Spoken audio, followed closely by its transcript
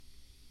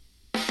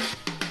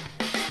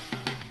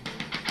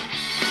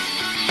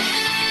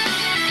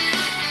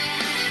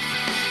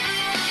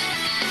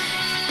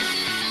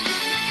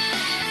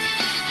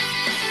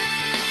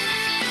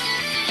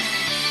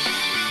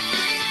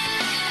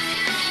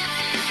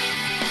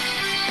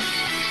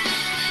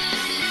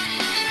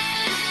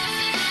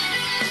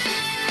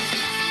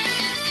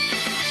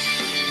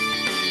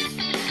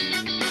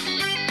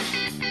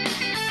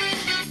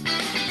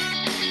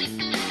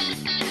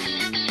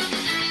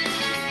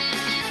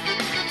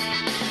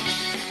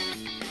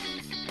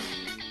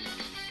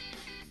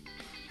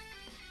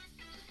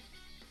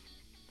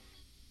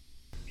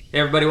Hey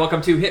everybody,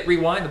 welcome to Hit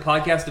Rewind, the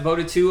podcast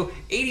devoted to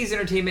 80s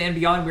entertainment and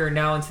beyond. We are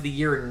now into the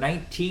year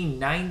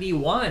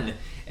 1991,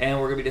 and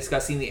we're going to be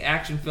discussing the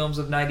action films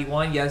of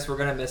 91. Yes, we're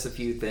going to miss a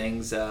few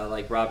things,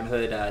 like Robin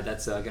Hood.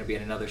 That's going to be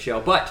in another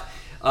show. But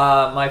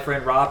my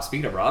friend Rob,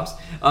 speaking of Rob's,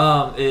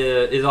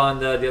 is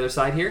on the other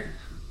side here.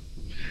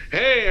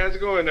 Hey, how's it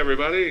going,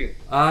 everybody?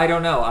 I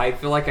don't know. I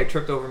feel like I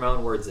tripped over my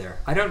own words there.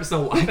 I don't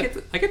know. I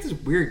get this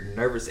weird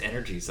nervous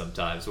energy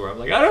sometimes where I'm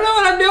like, I don't know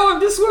what I'm doing.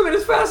 I'm just swimming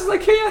as fast as I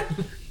can.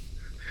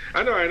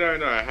 I know.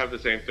 I have the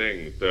same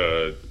thing.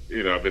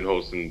 I've been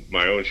hosting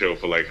my own show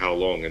for like how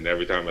long, and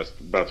every time I'm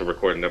about to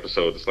record an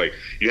episode, it's like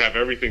you have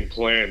everything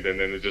planned, and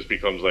then it just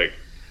becomes like,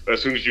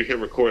 as soon as you hit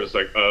record, it's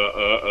like,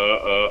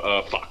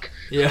 fuck.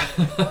 Yeah.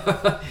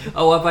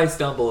 Oh, if I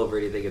stumble over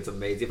anything, it's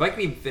amazing. If I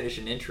can even finish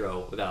an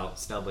intro without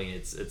stumbling,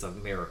 it's a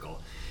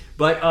miracle.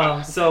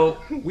 But so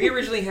we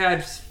originally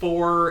had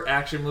 4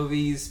 action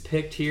movies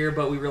picked here,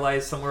 but we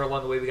realized somewhere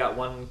along the way we got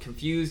one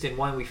confused and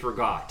one we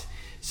forgot.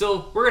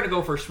 So we're going to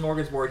go for a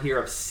smorgasbord here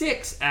of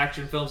 6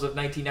 action films of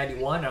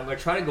 1991. I'm going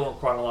to try to go in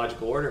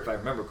chronological order if I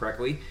remember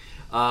correctly.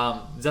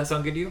 Does that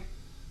sound good to you?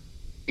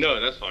 No,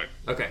 that's fine.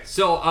 Okay,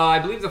 so I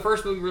believe the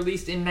first movie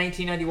released in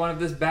 1991 of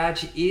this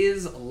batch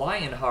is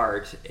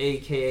Lionheart,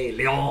 a.k.a.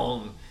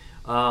 Leon.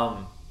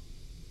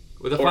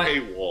 With a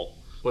AWOL.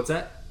 What's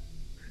that?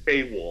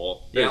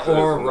 AWOL. Yeah,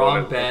 or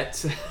Wrong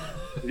Bet.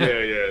 Yeah.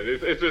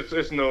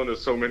 It's known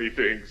as so many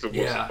things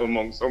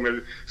among so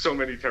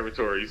many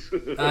territories.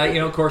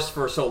 Of course,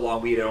 for so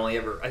long we had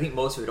I think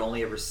most of it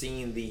only ever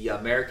seen the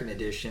American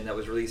edition that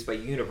was released by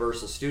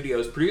Universal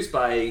Studios, produced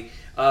by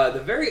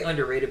the very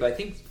underrated, but I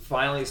think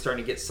finally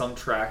starting to get some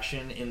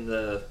traction in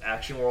the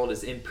action world,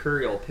 is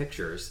Imperial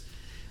Pictures.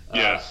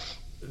 Yes.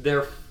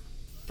 They're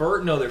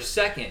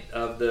second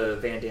of the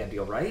Van Damme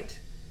deal, right?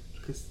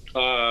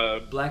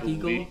 Black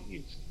Eagle.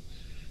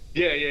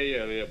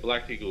 Yeah.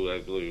 Black Eagle, I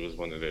believe, was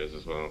one of theirs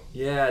as well.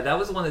 Yeah, that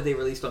was the one that they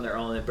released on their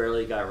own. It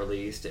barely got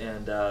released.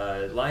 And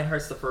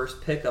Lionheart's the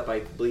first pickup I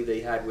believe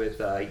they had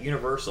with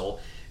Universal.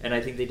 And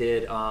I think they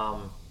did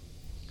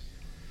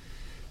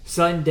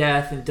Sudden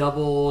Death and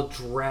Double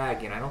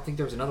Dragon. I don't think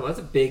there was another one. That's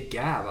a big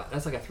gap.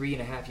 That's like a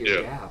 3.5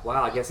 year gap.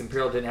 Wow, I guess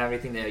Imperial didn't have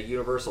anything that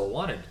Universal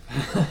wanted.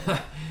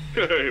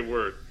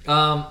 Word.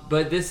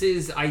 But this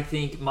is, I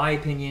think, my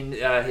opinion,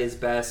 his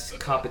best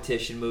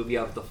competition movie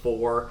of the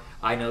 4.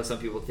 I know some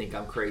people think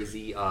I'm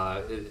crazy.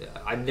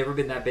 I've never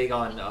been that big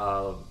on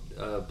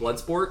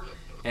Bloodsport,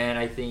 and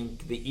I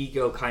think the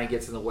ego kind of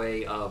gets in the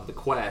way of the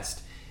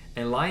quest.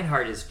 And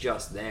Lionheart is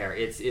just there.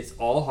 It's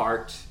all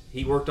heart.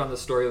 He worked on the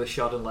story with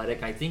Sheldon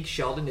Lettich. I think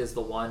Sheldon is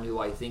the one who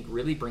I think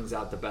really brings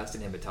out the best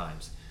in him at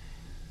times.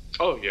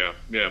 Oh yeah,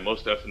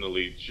 most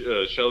definitely.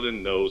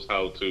 Sheldon knows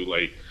how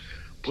to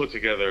put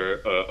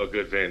together a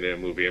good Van Damme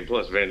movie, and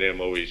plus Van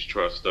Damme always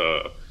trusts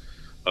Sheldon.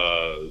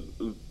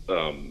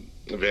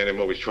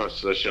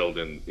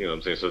 You know what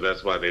I'm saying? So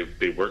that's why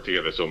they work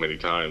together so many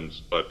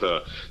times. But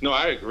no,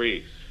 I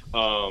agree.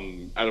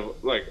 I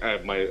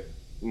have my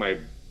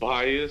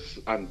bias.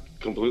 I'm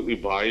completely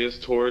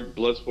biased toward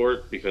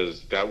Bloodsport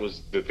because that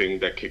was the thing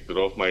that kicked it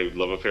off, my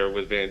love affair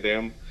with Van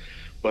Damme.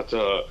 But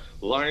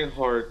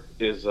Lionheart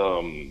is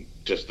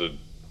just a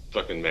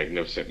fucking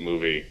magnificent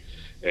movie.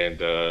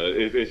 And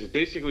it's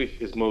basically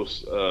his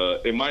most,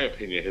 in my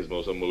opinion, his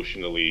most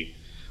emotionally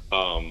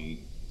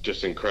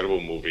just incredible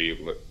movie.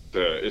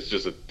 It's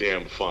just a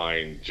damn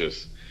fine,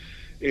 just,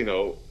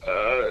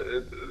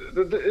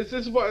 it's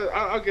just why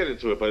I'll get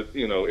into it, but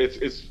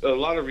it's a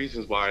lot of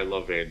reasons why I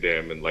love Van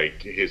Damme and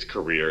his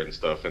career and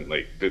stuff, and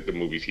the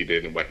movies he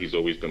did, and why he's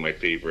always been my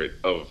favorite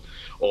of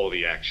all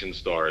the action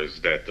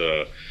stars that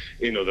the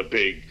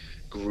big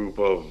group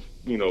of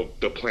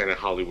the Planet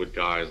Hollywood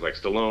guys like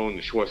Stallone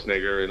and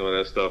Schwarzenegger and all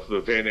that stuff.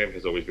 The Van Damme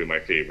has always been my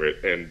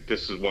favorite, and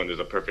this is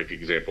a perfect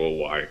example of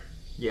why.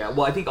 Yeah,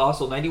 well, I think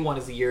also 91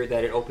 is the year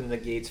that it opened the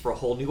gates for a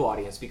whole new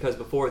audience, because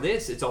before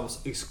this, it's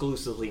almost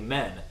exclusively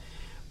men.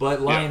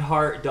 But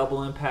Lionheart,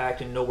 Double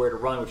Impact, and Nowhere to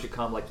Run, which would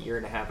come a year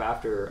and a half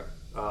after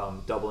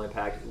Double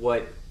Impact,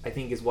 what I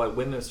think is what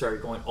women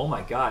started going, oh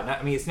my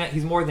god.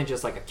 He's more than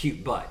just a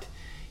cute butt.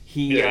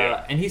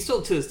 And he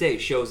still to this day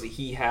shows that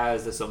he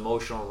has this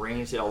emotional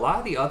range that a lot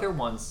of the other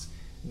ones,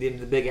 the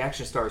big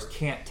action stars,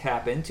 can't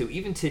tap into.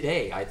 Even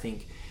today, I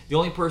think the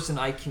only person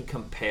I can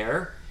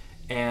compare,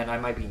 and I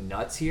might be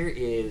nuts here,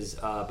 is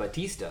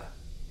Batista.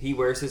 He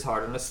wears his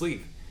heart on his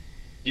sleeve.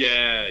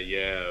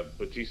 Yeah.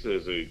 Batista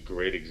is a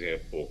great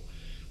example.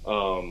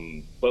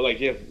 But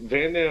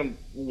Van Damme,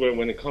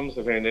 when it comes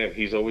to Van Damme,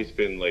 he's always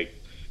been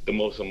the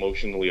most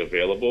emotionally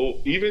available.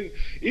 Even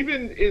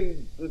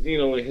in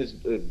in his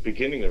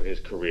beginning of his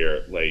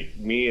career,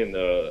 me and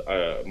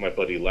my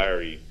buddy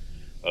Larry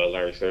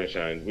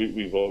Sternstein,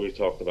 we've always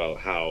talked about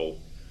how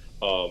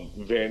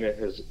Van Damme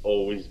has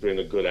always been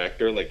a good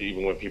actor.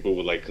 Even when people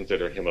would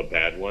consider him a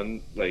bad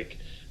one,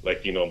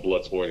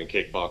 Bloodsport and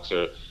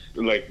Kickboxer,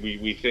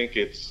 we think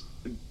it's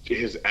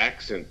his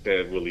accent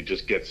that really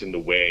just gets in the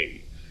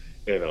way,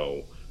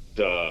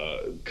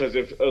 because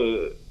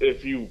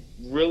if you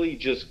really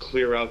just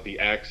clear out the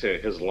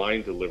accent, his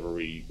line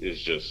delivery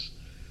is just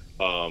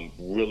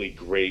really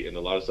great and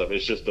a lot of stuff.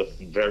 It's just the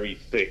very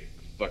thick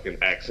fucking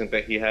accent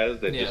that he has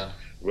that just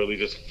really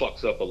just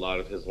fucks up a lot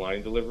of his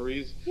line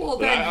deliveries. Well,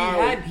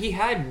 then he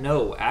had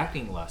no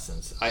acting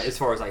lessons, as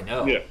far as I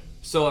know. Yeah.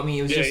 So I mean,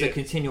 it was just a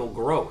continual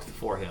growth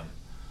for him.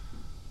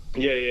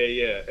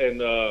 Yeah,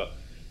 and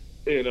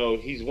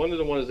he's one of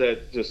the ones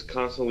that just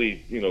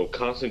constantly,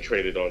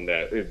 concentrated on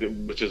that,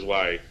 which is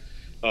why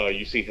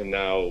you see him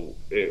now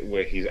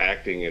when he's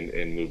acting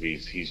in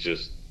movies. He's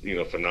just,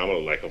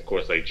 phenomenal. Like, of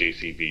course, like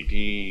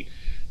JCVD,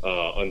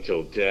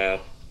 Until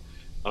Death.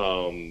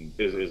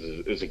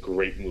 Is a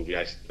great movie.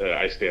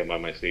 I stand by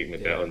my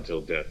statement that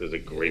Until Death is a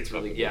great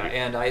fucking movie. Yeah,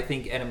 and I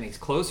think Enemies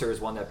Closer is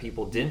one that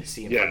people didn't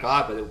see and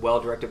forgot, but well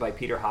directed by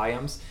Peter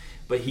Hyams.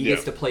 But he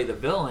gets to play the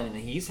villain, and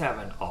he's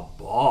having a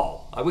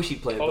ball. I wish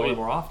he'd play the villain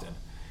more often.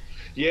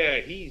 Yeah,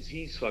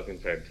 he's fucking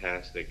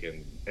fantastic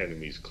in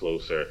Enemies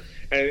Closer,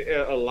 and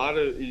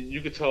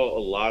you could tell a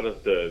lot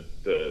of the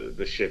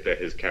shit that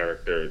his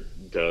character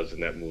does in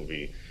that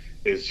movie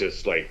is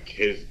just like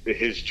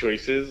his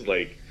choices.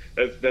 Like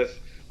that's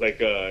like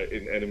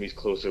in Enemies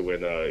Closer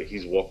when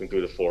he's walking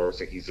through the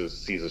forest and he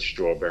sees a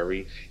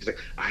strawberry. He's like,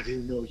 I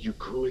didn't know you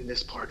grew in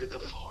this part of the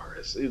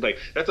forest. Like,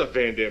 that's a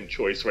Van Damme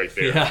choice right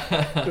there.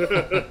 Yeah.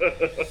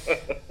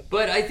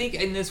 But I think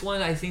in this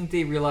one, I think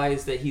they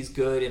realized that he's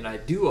good in a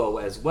duo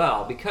as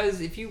well. Because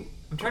I'm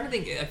trying to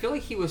think, I feel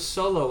like he was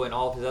solo in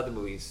all of his other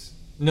movies.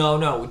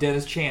 No,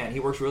 Dennis Chan. He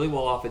works really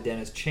well off of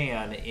Dennis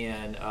Chan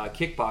in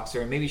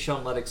Kickboxer. And maybe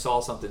Sean Leddick saw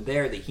something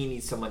there that he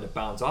needs someone to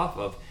bounce off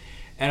of.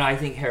 And I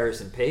think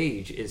Harrison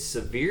Page is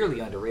severely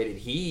underrated.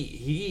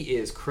 He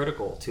is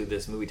critical to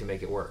this movie to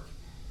make it work.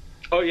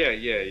 Oh,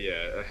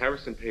 yeah.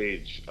 Harrison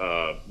Page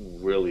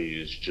really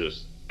is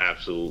just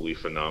absolutely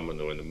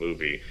phenomenal in the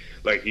movie.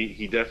 Like,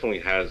 he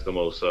definitely has the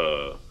most...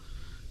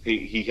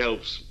 He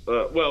helps,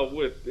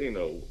 with,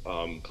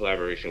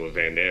 collaboration with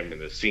Van Damme in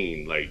the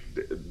scene. Like,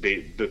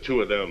 the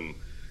two of them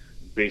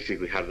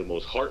basically have the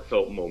most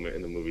heartfelt moment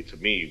in the movie to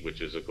me,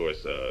 which is, of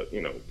course,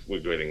 we're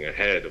getting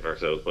ahead of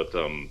ourselves, but...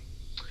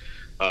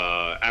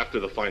 after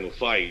the final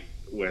fight,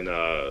 when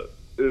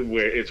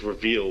where it's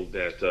revealed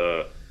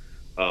that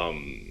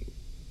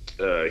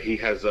he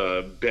has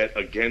a bet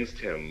against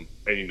him,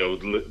 and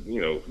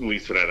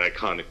leads to that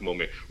iconic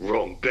moment,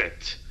 wrong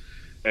bet,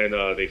 and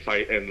they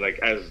fight, and like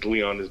as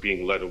Leon is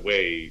being led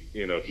away,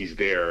 he's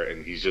there,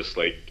 and he's just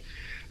like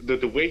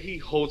the way he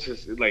holds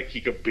his, like,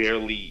 he could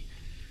barely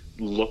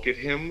look at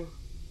him,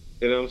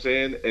 you know what I'm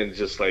saying, and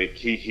just like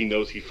he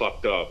knows he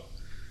fucked up.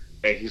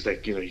 And he's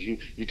like, you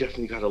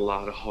definitely got a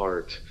lot of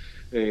heart.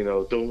 And,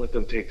 don't let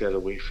them take that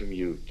away from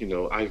you.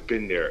 I've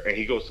been there. And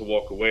he goes to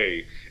walk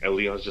away, and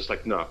Leon's just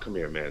like, nah, come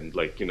here, man.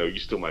 Like, you're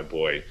still my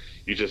boy.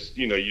 You just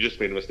made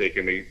a mistake.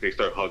 And they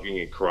start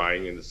hugging and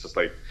crying, and it's just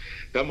like,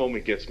 that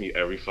moment gets me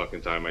every fucking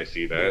time I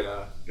see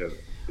that. Yeah.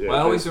 Well, I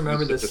always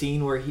remember the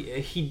scene where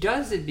he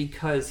does it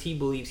because he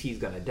believes he's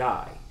gonna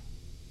die.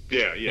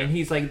 Yeah. And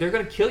he's like, they're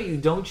gonna kill you.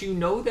 Don't you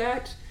know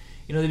that?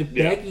 They're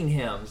begging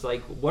him. It's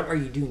like, what are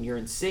you doing? You're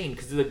insane.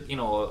 Because,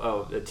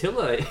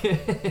 Attila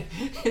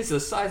is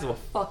the size of a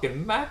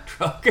fucking Mack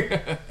truck.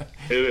 It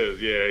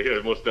is,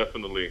 yeah, most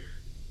definitely.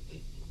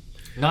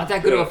 Not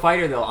that good of a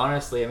fighter, though,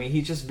 honestly. I mean,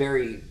 he's just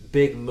very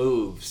big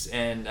moves.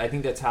 And I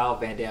think that's how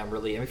Van Damme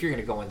really... I mean, if you're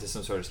going to go into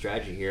some sort of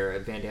strategy here,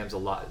 Van Damme's a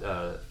lot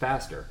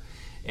faster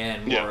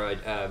and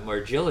more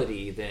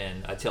agility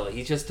than Attila.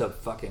 He's just a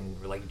fucking,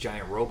 like,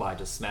 giant robot,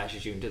 just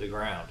smashes you into the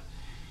ground.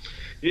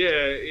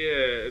 Yeah.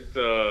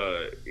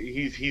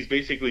 He's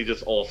basically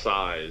just all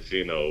size,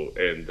 and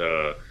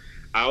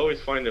I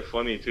always find it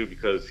funny too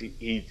because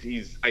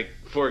he's like,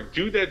 for a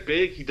dude that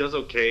big, he does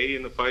okay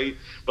in the fight,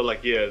 but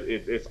like,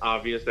 it's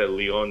obvious that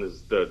Leon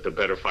is the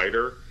better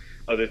fighter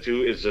of the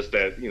two. It's just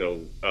that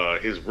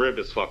his rib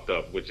is fucked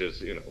up, which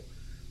is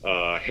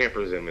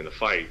hampers him in the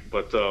fight.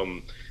 But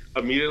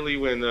immediately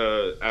when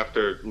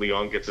after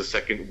Leon gets a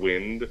second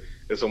wind,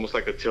 it's almost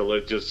like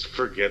Attila just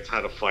forgets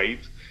how to fight.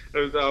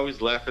 I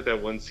always laugh at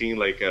that one scene,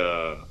 like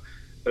what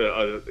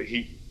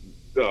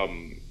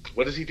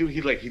does he do?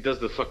 He does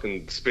the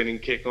fucking spinning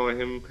kick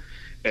on him,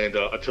 and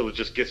Attila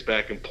just gets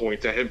back and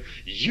points at him.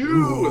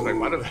 You!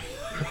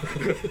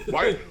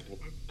 Like,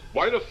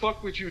 why the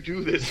fuck would you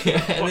do this?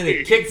 And then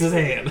he kicks his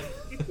hand.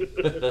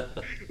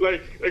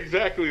 Like,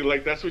 exactly,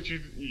 like that's what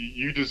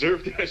you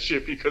deserve that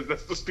shit, because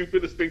that's the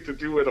stupidest thing to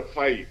do in a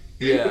fight.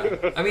 Yeah,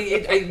 I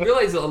mean, I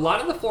realize a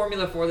lot of the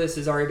formula for this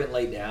has already been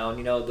laid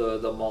down.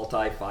 The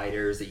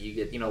multi-fighters that you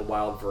get,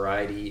 wild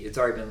variety. It's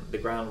already been, the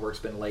groundwork's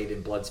been laid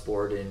in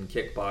Bloodsport and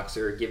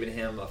Kickboxer, giving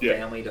him a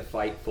family to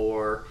fight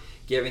for,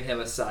 giving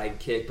him a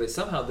sidekick. But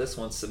somehow this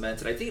one's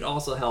cemented. I think it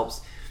also helps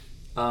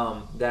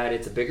that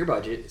it's a bigger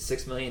budget,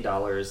 $6 million,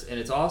 and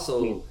it's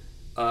also.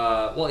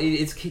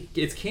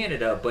 It's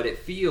Canada, but it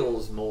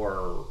feels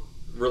more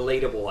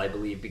relatable, I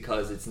believe,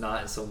 because it's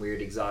not in some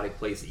weird exotic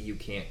place that you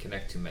can't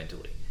connect to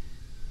mentally.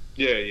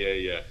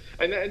 Yeah.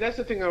 And that's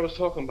the thing I was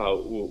talking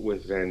about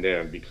with Van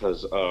Damme,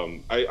 because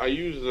I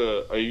use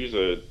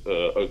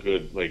a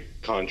good like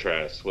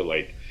contrast with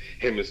like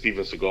him and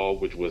Steven Seagal,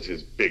 which was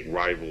his big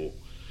rival.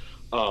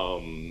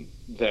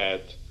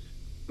 That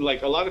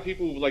like a lot of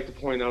people would like to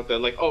point out that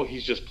like, oh,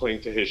 he's just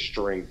playing to his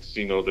strengths,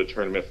 the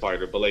tournament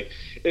fighter, but like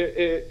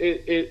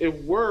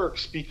it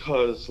works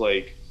because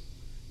like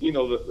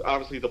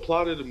obviously the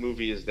plot of the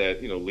movie is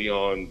that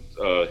Leon,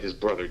 his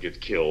brother gets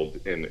killed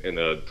in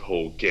a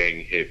whole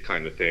gang hit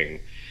kind of thing,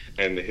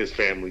 and his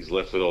family's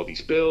left with all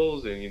these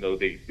bills, and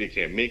they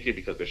can't make it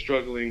because they're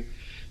struggling,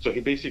 so he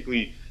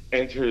basically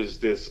enters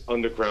this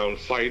underground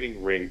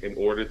fighting ring in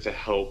order to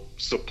help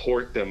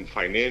support them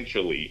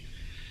financially.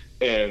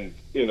 And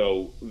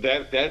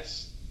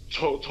that's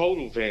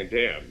total Van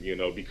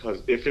Damme,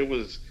 because if it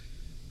was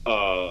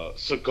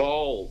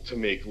Seagal to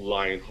make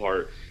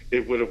Lionheart,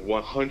 it would have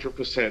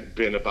 100%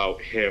 been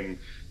about him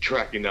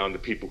tracking down the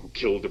people who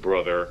killed the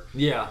brother.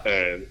 Yeah.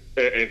 And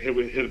it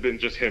would have been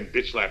just him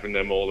bitch slapping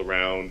them all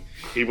around.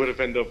 He would have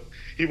ended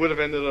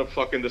up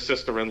fucking the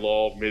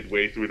sister-in-law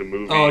midway through the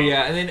movie. Oh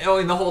yeah, and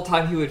then the whole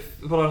time he would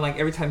put on like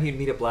every time he'd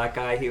meet a black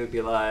guy, he would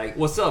be like,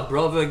 "What's up,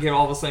 brother?" Get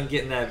all of a sudden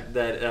getting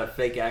that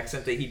fake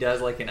accent that he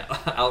does like in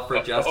Out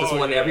for Justice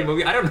every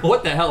movie. I don't know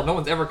what the hell. No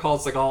one's ever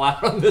called Seagal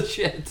out on this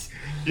shit.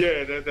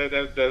 Yeah,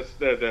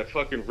 that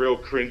fucking real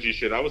cringy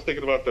shit. I was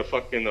thinking about the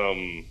fucking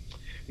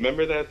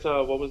remember that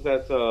what was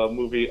that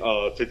movie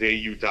Today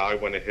You Die,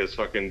 one of his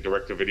fucking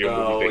direct-to-video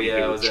movies that he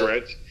did with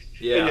Dredge.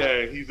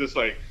 Yeah, he's just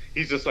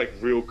like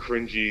real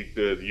cringy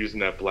using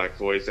that black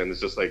voice, and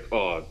it's just like,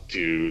 oh,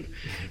 dude.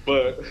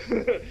 But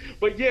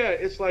but yeah,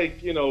 it's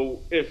like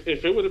if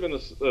it would have been a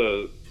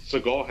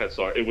Seagal had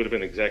saw it would have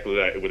been exactly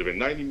that. It would have been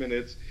 90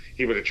 minutes.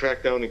 He would have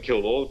tracked down and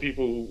killed all the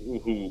people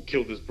who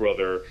killed his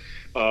brother.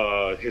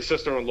 His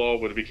sister-in-law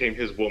would have became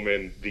his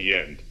woman. The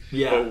end.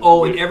 Yeah.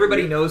 And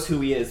everybody knows who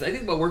he is. I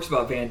think what works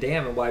about Van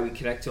Damme and why we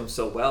connect to him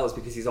so well is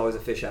because he's always a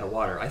fish out of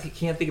water. I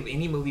can't think of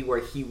any movie where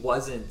he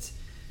wasn't.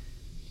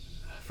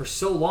 For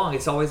so long,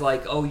 it's always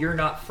like, oh, you're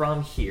not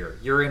from here.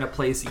 You're in a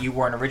place that you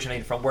weren't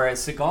originated from.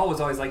 Whereas Seagal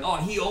was always like, oh,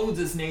 he owns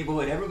this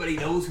neighborhood. Everybody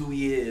knows who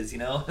he is.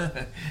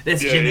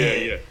 That's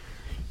Jimmy.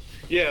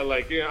 Yeah,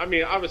 I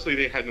mean, obviously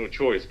they had no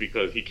choice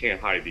because he can't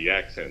hide the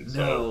accent.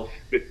 So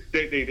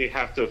they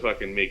have to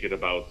fucking make it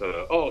about,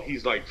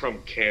 he's like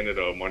from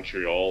Canada,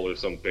 Montreal or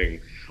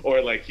something.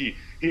 Or like he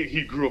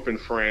grew up in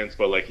France,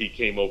 but like he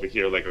came over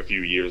here like a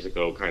few years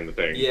ago kind of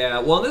thing. Yeah,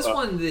 well, in this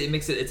one,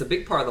 it's a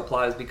big part of the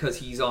plot is because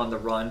he's on the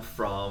run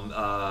from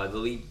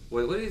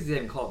what is it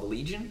even called? The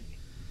Legion?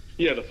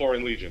 Yeah, the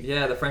Foreign Legion.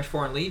 Yeah, the French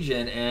Foreign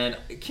Legion. And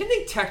can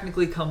they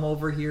technically come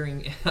over here?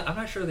 And I'm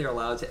not sure they're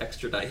allowed to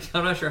extradite.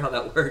 I'm not sure how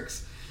that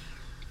works.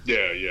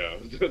 Yeah,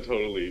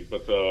 totally.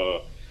 But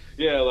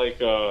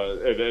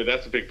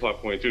that's a big plot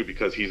point too,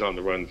 because he's on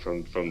the run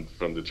from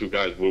the two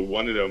guys. Well,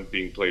 one of them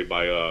being played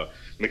by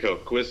Mikhail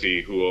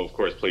Kwisi, who of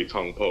course played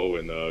Tong Po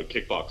in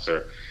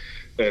Kickboxer,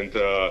 and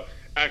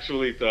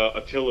actually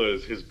Attila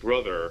is his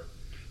brother.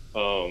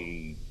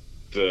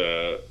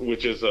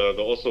 Which is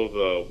also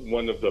the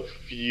one of the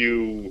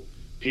few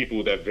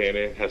people that Van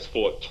Damme has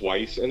fought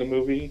twice in a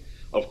movie.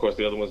 Of course,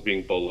 the other ones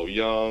being Bolo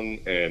Young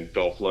and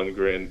Dolph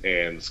Lundgren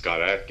and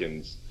Scott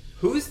Adkins.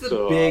 Who's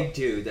the big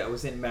dude that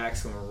was in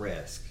Maximum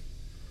Risk?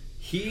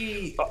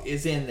 He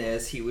is in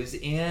this. He was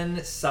in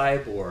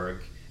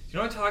Cyborg. You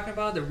know what I'm talking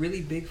about? The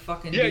really big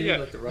fucking dude,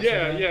 like the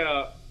Russian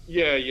guy?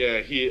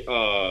 Yeah. He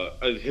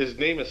his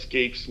name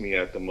escapes me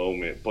at the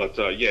moment, but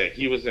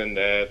he was in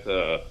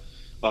that.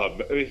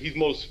 He's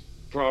most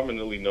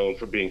prominently known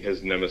for being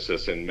his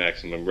nemesis in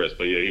Maximum Risk,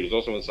 but he was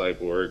also in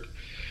Cyborg.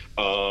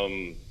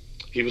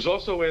 He was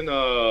also in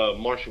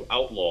Martial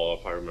Outlaw,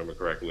 if I remember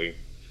correctly.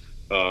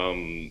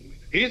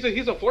 He's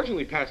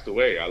unfortunately passed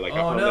away. I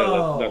found that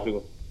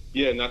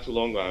not too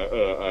long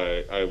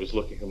ago. I was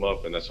looking him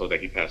up and I saw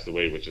that he passed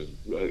away, which is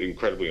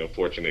incredibly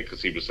unfortunate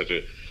because he was such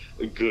a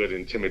good,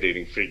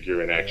 intimidating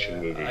figure in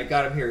action movies. I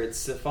got him here.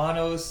 It's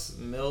Stefanos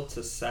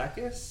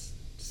Miltisakis.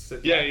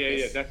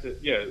 Yeah. That's it.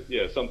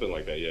 Yeah, something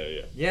like that.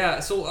 Yeah. Yeah.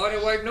 So what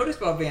I've noticed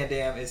about Van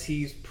Damme is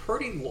he's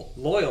pretty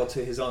loyal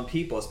to his own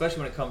people, especially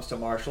when it comes to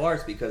martial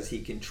arts, because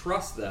he can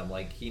trust them.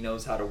 Like he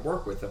knows how to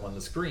work with them on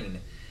the screen.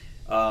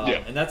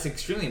 And that's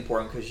extremely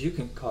important because you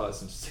can cause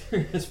some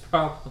serious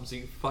problems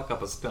if you fuck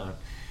up a stunt.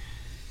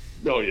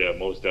 Oh yeah,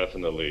 most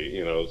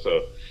definitely.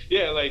 So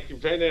like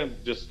Van Damme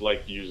just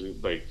like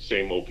using like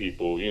same old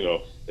people.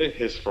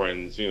 His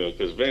friends.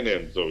 Because Van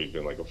Damme's always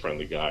been like a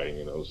friendly guy.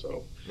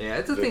 So yeah,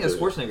 it's the thing that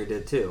Schwarzenegger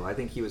did too. I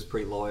think he was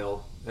pretty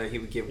loyal. He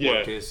would give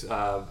work to his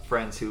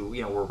friends who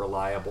were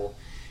reliable.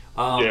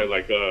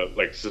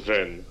 Like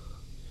Sven.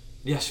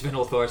 Yeah, Sven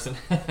Thorson.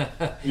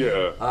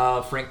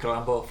 Yeah.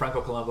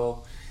 Franco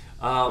Colombo.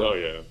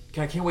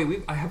 I can't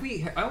wait. I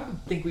don't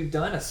think we've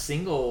done a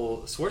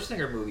single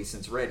Schwarzenegger movie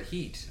since Red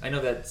Heat. I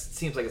know that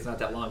seems like it's not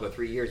that long ago,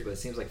 3 years, but it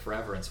seems like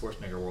forever in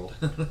Schwarzenegger world.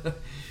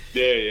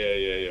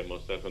 Yeah,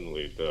 most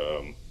definitely.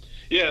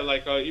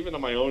 Even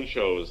on my own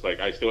shows, like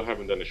I still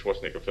haven't done a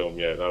Schwarzenegger film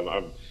yet.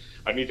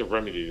 I need to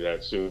remedy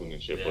that soon and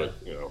shit, but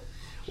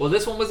Well,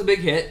 this one was a big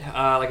hit.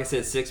 Like I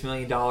said, $6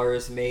 million,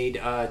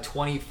 made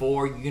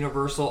 24.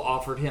 Universal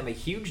offered him a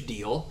huge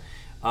deal.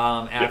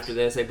 After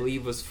this, I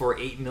believe was for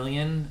 $8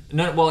 million.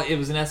 No, well, it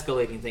was an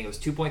escalating thing. It was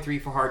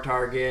 2.3 for Hard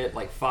Target,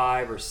 like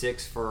 5 or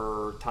 6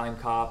 for Time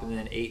Cop, and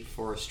then 8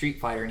 for Street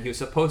Fighter. And he was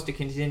supposed to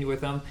continue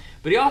with them,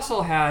 but he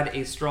also had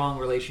a strong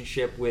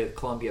relationship with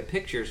Columbia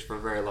Pictures for a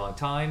very long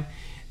time.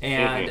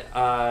 And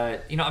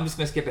I'm just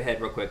gonna skip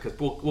ahead real quick because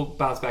we'll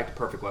bounce back to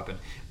Perfect Weapon.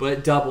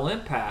 But Double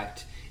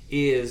Impact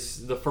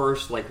is the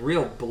first like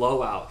real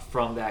blowout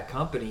from that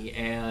company,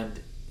 and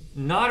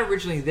not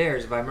originally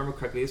theirs, if I remember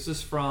correctly. This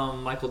was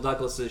from Michael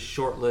Douglas's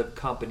short-lived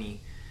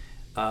company.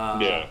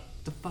 What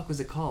the fuck was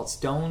it called?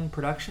 Stone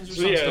Productions or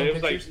something? Yeah, Stone it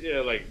was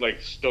Pictures?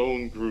 like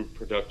Stone Group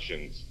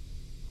Productions,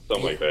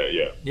 something like that.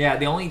 Yeah. Yeah,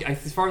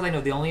 as far as I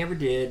know, they only ever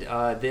did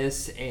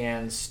this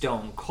and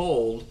Stone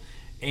Cold.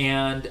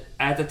 And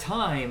at the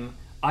time,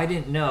 I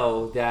didn't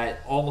know that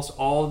almost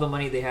all of the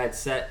money they had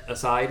set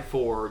aside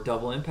for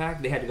Double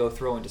Impact, they had to go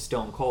throw into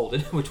Stone Cold,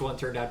 which one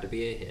turned out to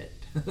be a hit.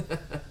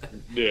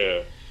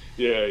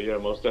 Yeah,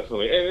 most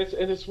definitely.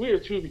 And it's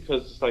weird too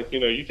because it's like,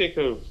 you think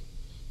of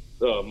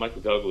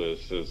Michael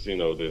Douglas as,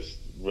 this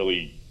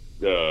really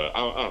I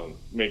don't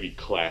maybe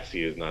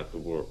classy is not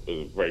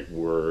the right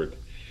word,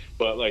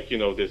 but like,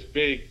 this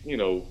big,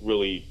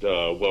 really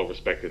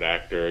well-respected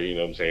actor, you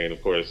know what I'm saying?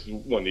 Of course,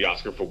 won the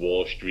Oscar for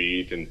Wall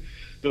Street and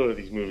did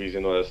these movies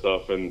and all that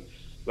stuff, and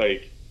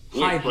like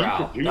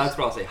highbrow. That's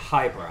what I'll say.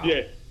 Highbrow.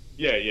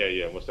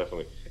 Yeah, most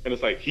definitely. And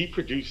it's like he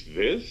produced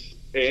this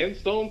and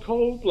Stone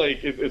Cold.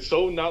 Like it's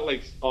so not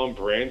like on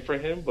brand for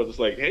him, but it's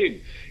like,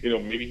 hey,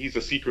 maybe he's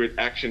a secret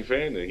action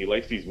fan and he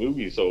likes these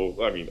movies.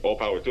 So I mean, all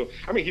power to him.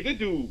 I mean, he did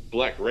do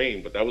Black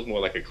Rain, but that was more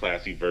like a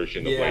classy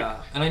version of like.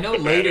 And I know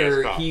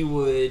later he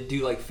would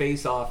do like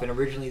Face Off, and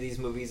originally these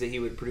movies that he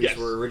would produce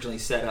were originally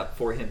set up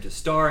for him to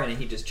star, and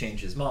he just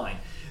changed his mind.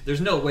 There's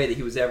no way that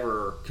he was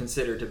ever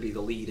considered to be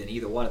the lead in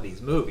either one of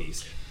these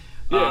movies.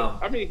 Yeah,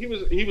 I mean,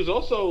 he was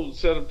also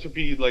set up to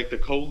be like the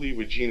co-lead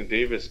with Gina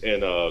Davis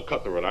in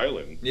Cutthroat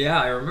Island. Yeah,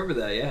 I remember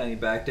that. Yeah, and he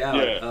backed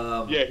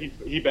out.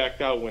 He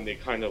backed out when they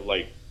kind of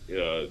like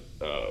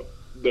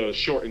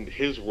shortened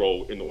his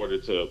role in order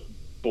to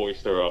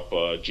bolster up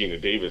Gina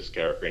Davis'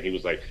 character, and he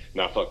was like,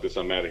 "Nah, fuck this,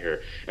 I'm out of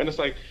here." And it's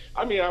like,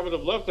 I mean, I would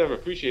have loved to have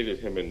appreciated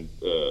him in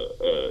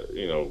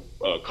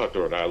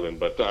Cutthroat Island,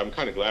 but I'm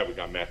kind of glad we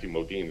got Matthew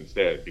Modine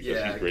instead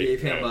because he's great.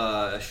 Gave him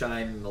a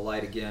shine in the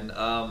light again.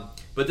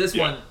 But this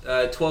one,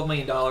 $12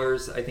 million.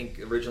 I think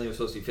originally it was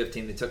supposed to be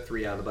 15. They took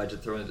 3 out of the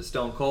budget, thrown into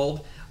Stone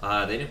Cold.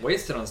 They didn't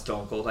waste it on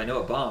Stone Cold. I know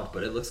it bombed,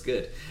 but it looks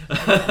good.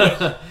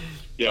 Sheldon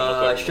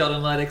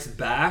Leddick's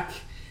back.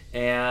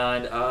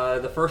 And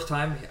the first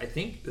time, I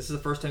think this is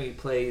the first time he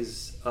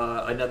plays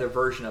another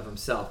version of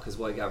himself, because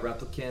you got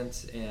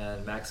Replicant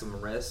and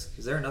Maximum Risk.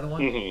 Is there another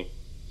one?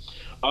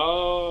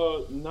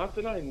 Not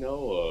that I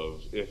know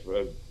of. If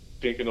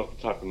thinking off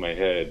the top of my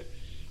head,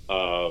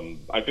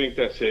 I think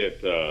that's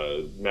it.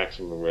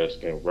 Maximum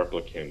Risk and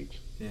Replicant.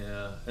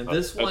 Yeah, and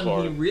this one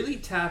he really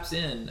taps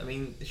in. I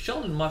mean,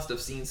 Sheldon must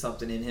have seen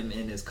something in him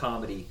in his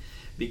comedy,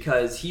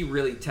 because he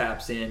really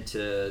taps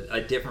into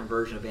a different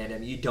version of Van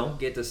Damme you don't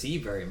get to see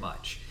very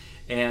much.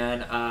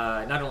 And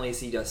not only is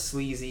he a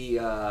sleazy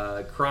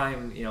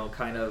crime,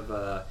 kind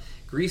of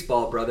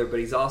greaseball brother, but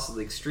he's also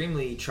the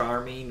extremely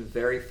charming,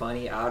 very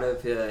funny, out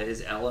of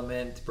his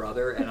element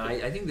brother. And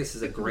I think this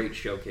is a great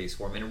showcase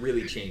for him, and it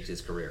really changed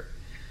his career.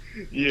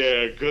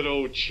 Yeah, good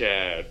old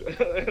Chad.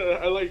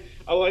 I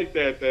like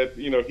that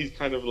he's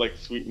kind of like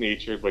sweet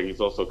natured, but he's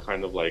also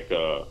kind of like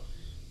a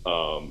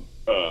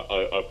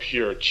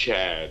pure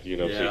Chad,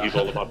 So he's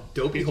all about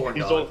dopey horn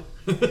dog.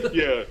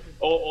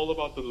 all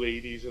about the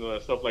ladies and all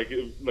that stuff. Like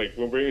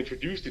when we're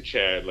introduced to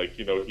Chad,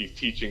 he's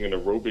teaching an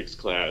aerobics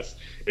class,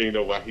 and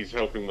while he's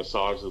helping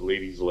massage the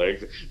ladies'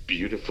 legs,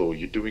 beautiful,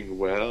 you're doing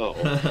well.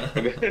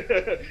 And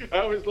I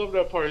always love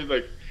that part. He's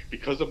like,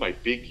 because of my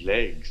big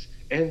legs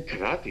and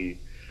karate,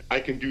 I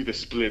can do the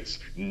splits,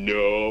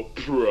 no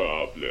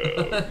problem.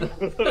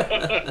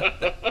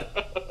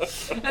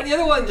 And the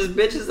other one just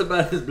bitches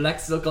about his black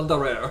silk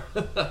underwear.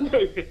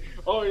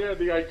 Oh yeah,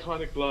 the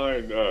iconic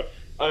line.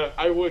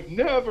 I would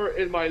never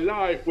in my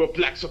life wear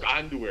black silk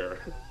underwear.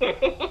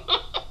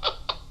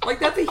 Like,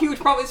 that's a huge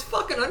problem. It's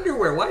fucking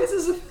underwear. Why is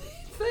this a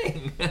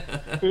thing?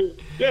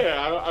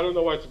 Yeah, I don't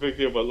know why it's a big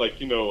deal, but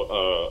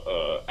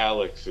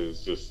Alex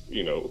is just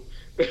an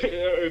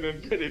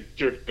invented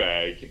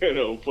dirtbag,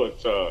 but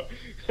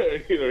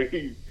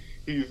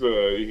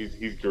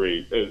he's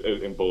great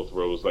in both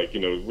roles,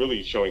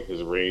 really showing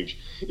his range,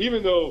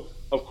 even though,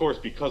 of course,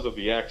 because of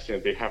the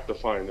accent, they have to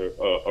find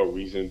a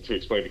reason to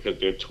explain, because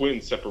they're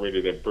twins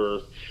separated at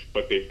birth,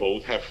 but they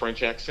both have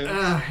French accents.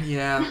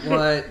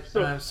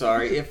 I'm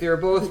sorry. If they were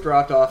both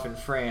dropped off in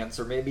France,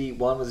 or maybe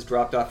one was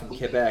dropped off in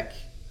Quebec,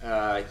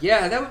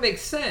 that would make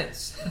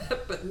sense.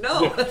 But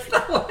no, that's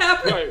not what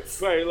happened.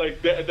 Right.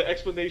 Like, the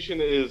explanation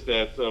is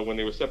that when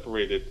they were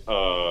separated,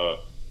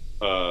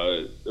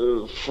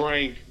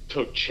 Frank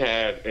took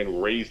Chad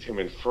and raised him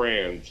in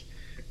France,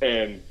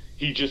 and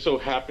he just so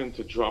happened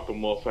to drop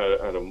him off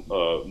at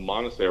a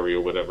monastery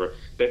or whatever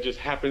that just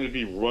happened to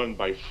be run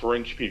by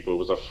French people. It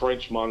was a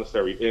French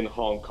monastery in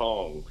Hong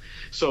Kong.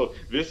 So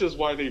this is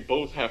why they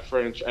both have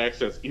French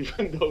accents,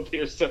 even though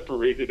they're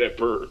separated at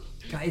birth.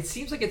 God, it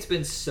seems like it's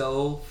been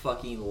so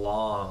fucking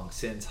long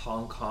since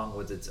Hong Kong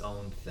was its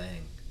own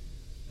thing.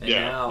 And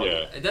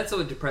now, that's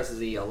what depresses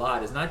me a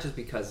lot. Is not just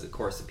because, of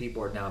course, the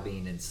people are now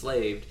being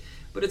enslaved,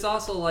 but it's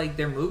also like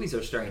their movies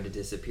are starting to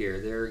disappear.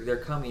 They're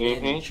coming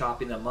in and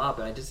chopping them up,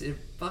 and it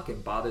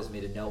fucking bothers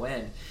me to no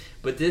end.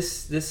 But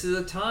this is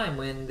a time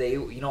when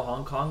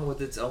Hong Kong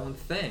was its own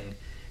thing,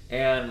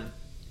 and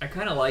I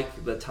kind of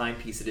like the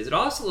timepiece it is. And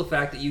also the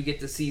fact that you get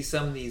to see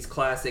some of these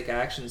classic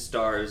action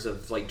stars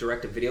of like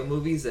direct-to-video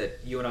movies that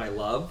you and I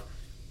love.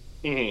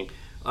 Mm-hmm.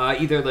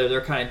 Either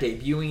they're kind of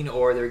debuting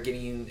or they're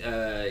getting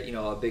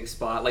a big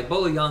spot. Like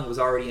Bolo Yeung was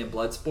already in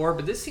Bloodsport,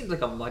 but this seems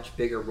like a much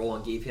bigger role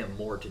and gave him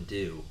more to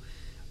do.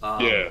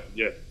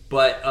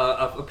 But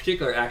a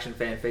particular action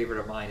fan favorite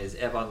of mine is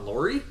Evan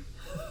Laurie,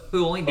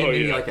 who only did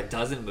maybe like a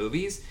dozen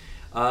movies.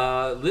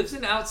 Lives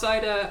in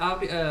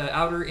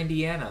outer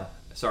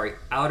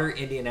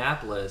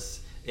Indianapolis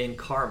in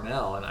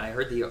Carmel, and I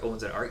heard he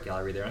owns an art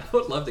gallery there. And I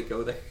would love to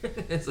go there.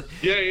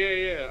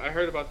 Yeah. I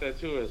heard about that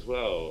too as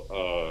well.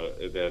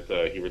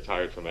 That he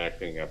retired from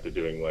acting after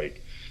doing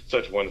like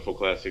such wonderful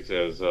classics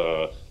as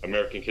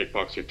American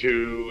Kickboxer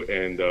 2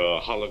 and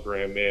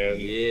Hologram Man.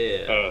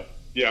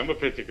 Yeah, I'm a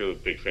particularly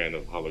big fan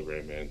of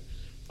Hologram Man.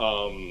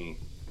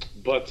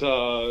 But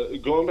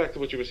going back to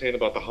what you were saying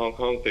about the Hong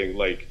Kong thing,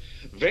 like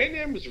Van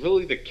Damme is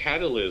really the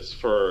catalyst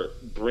for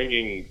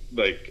bringing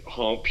like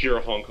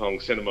pure Hong Kong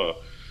cinema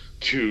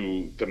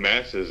to the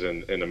masses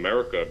in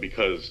America,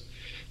 because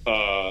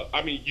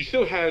you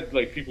still had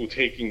like people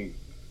taking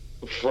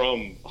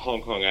from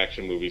Hong Kong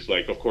action movies,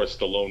 like of course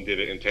Stallone did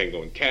it in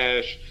Tango and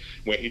Cash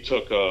when he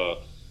took the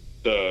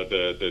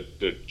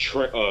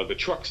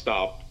truck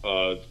stop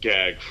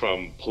gag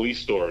from Police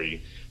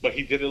Story, but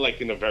he did it like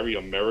in a very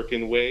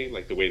American way,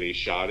 like the way they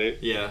shot it.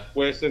 Yeah.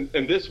 Whereas in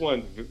this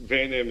one,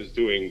 Van Damme is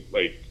doing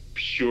like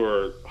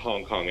pure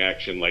Hong Kong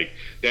action, like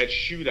that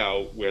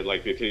shootout where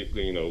like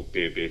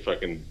they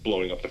fucking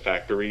blowing up the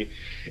factory,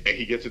 and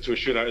he gets into a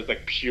shootout. It's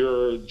like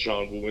pure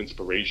John Woo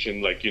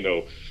inspiration, like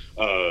Van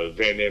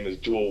Damme is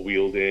dual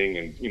wielding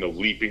and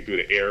leaping through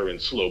the air in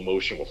slow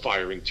motion while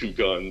firing two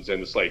guns,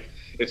 and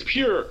it's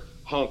pure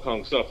Hong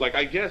Kong stuff. Like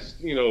I guess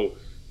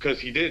because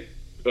he did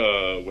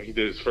when he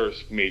did his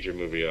first major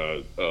movie,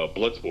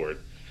 Bloodsport,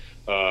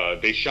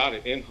 they shot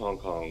it in Hong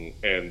Kong,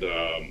 and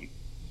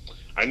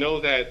I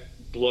know that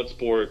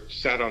Bloodsport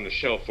sat on the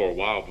shelf for a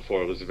while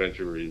before it was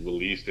eventually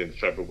released in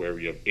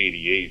February of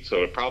 '88.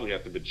 So it probably had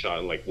to have been shot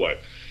in like what,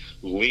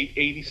 late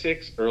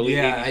 '86, early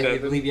 '87. I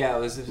believe it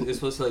was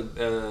supposed to like.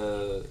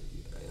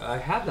 I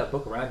have that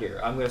book around here.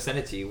 I'm going to send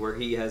it to you, where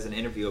he has an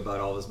interview about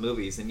all his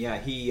movies, and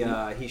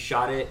he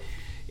shot it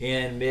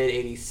in mid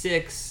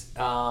 '86.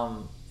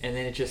 And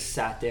then it just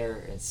sat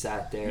there,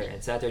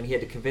 and he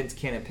had to convince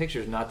Canon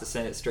Pictures not to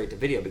send it straight to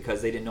video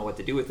because they didn't know what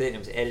to do with it, and it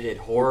was edited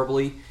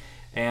horribly.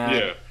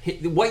 And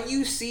what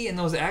you see in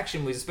those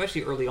action movies,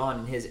 especially early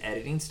on in his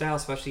editing style,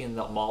 especially in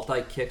the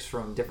multi-kicks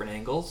from different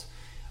angles,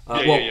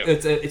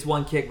 it's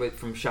one kick but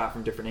shot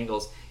from different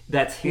angles,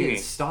 that's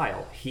his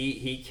style.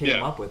 He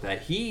came up with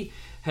that. He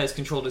has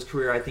controlled his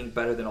career, I think,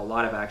 better than a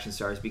lot of action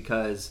stars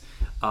because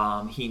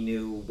he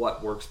knew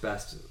what works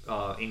best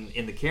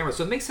in the camera.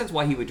 So it makes sense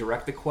why he would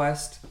direct The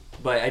Quest,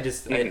 but I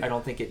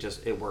don't think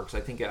it works. I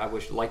think I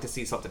like to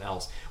see something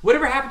else.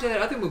 Whatever happened to that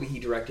other movie he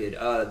directed,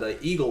 The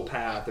Eagle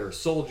Path or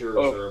Soldiers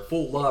or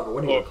Full Love or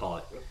what do you want to call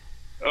it?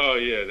 Oh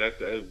yeah,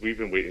 that we've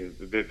been waiting.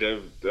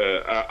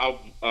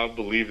 I'll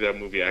believe that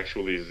movie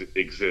actually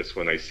exists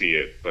when I see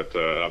it, but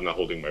I'm not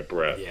holding my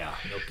breath. Yeah,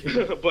 no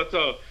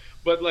kidding.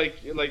 But like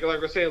I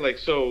was saying, like,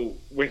 so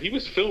when he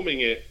was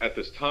filming it at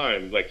this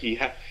time, like he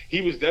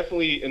was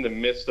definitely in the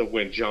midst of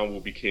when John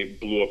Woo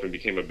blew up and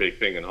became a big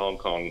thing in Hong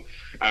Kong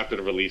after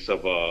the release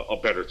of A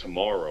Better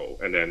Tomorrow,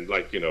 and then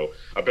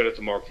A Better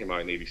Tomorrow came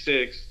out in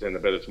 '86, then A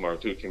Better Tomorrow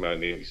 2 came out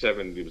in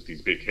 '87. There was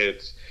these big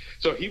hits,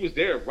 so he was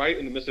there right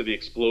in the midst of the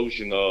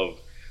explosion of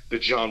the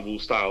John Woo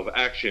style of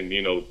action,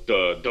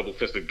 the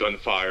double-fisted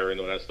gunfire and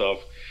all that stuff,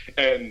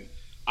 and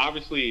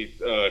obviously,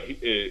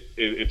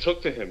 it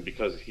took to him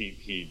because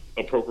he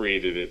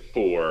appropriated it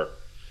for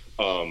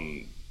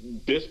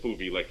this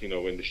movie, like in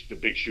the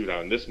big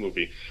shootout in this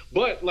movie.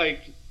 But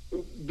like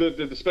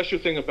the special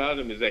thing about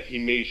him is that he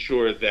made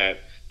sure that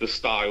the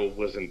style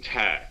was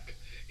intact.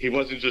 He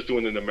wasn't just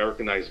doing an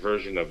Americanized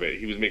version of it.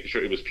 He was making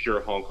sure it was pure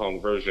Hong Kong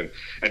version.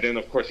 And then,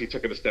 of course, he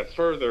took it a step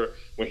further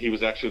when he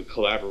was actually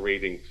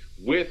collaborating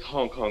with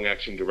Hong Kong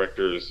action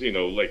directors,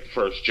 like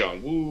first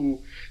John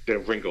Woo,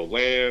 then Ringo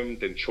Lam,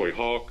 then Choi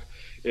Hawk.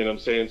 You know what I'm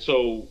saying?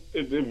 So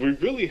we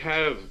really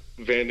have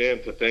Van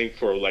Damme to thank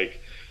for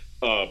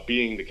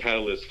being the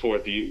catalyst for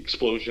the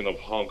explosion of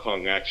Hong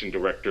Kong action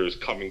directors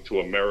coming to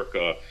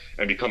America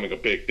and becoming a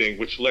big thing,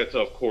 which led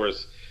to, of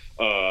course,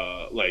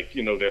 like,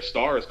 you know, their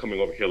stars coming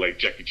over here, like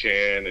Jackie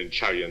Chan and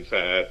Chow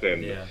Yun-fat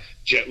and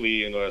Jet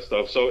Li and all that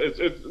stuff. So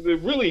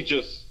it really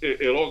just,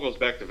 it all goes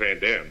back to Van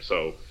Damme.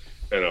 So,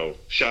 you know,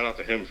 shout out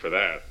to him for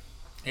that.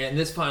 And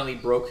this finally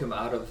broke him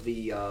out of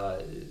the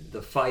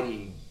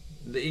fighting,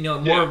 you know,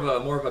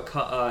 more of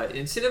a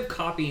instead of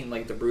copying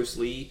like the Bruce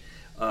Lee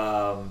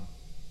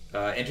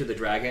Enter the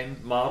Dragon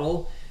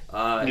model.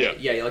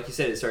 Like you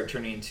said, it started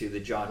turning into the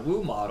John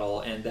Woo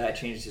model, and that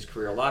changed his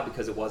career a lot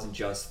because it wasn't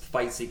just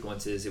fight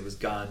sequences; it was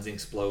guns, and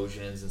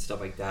explosions, and stuff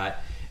like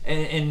that,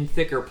 and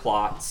thicker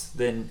plots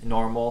than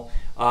normal.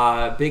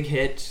 Big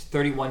hit,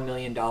 $31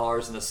 million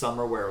in the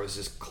summer, where it was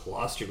just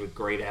clustered with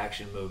great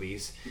action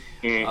movies.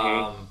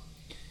 Mm-hmm.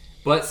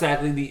 But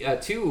sadly, the I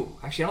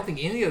don't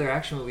think any of the other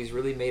action movies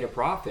really made a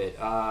profit.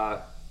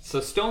 So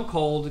Stone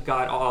Cold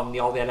got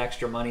all that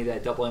extra money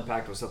that Double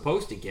Impact was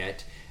supposed to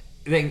get.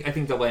 I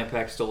think Double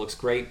Impact still looks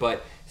great,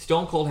 but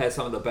Stone Cold has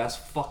some of the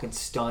best fucking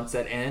stunts.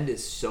 That end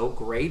is so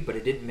great, but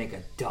it didn't make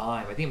a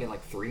dime. I think it made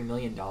like $3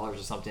 million or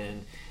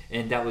something,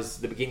 and that was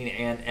the beginning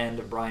and end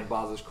of Brian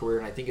Bosler's career,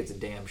 and I think it's a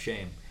damn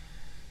shame.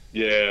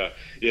 Yeah.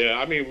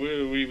 I mean,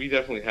 we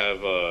definitely have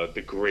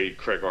the great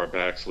Craig R.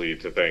 Baxley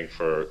to thank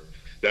for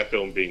that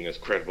film being as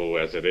credible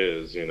as it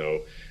is. You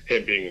know,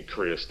 him being a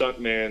career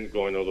stuntman,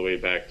 going all the way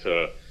back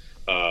to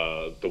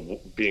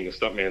being a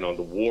stuntman on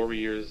The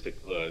Warriors,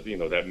 you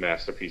know, that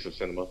masterpiece of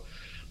cinema.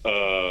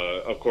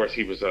 Of course,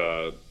 he was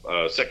a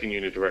second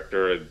unit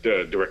director,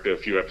 directed a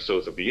few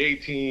episodes of The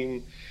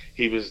A-Team.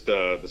 He was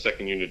the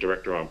second unit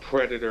director on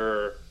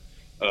Predator,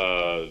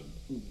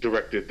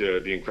 directed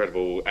the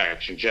incredible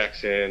Action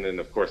Jackson, and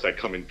of course, I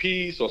Come in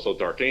Peace, also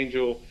Dark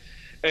Angel.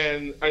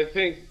 And I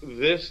think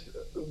this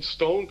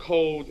Stone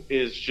Cold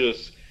is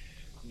just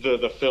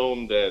the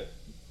film that,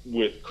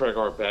 with Craig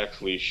R.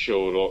 Baxley,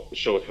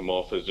 showed him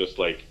off as just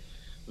like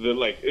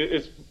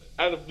it's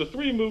out of the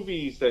three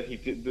movies that he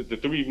did, the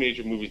three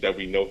major movies that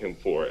we know him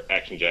for,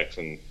 Action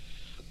Jackson,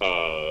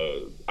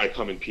 I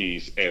Come in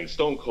Peace, and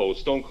Stone Cold.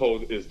 Stone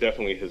Cold is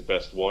definitely his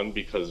best one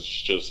because it's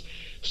just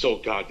so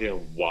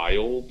goddamn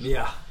wild.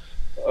 Yeah.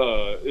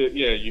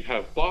 You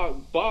have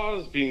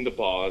Boz being the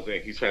Boz,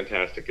 and he's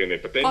fantastic in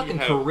it. But then fucking you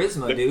have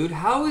charisma, dude.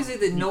 How is it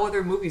that no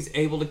other movie's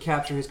able to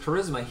capture his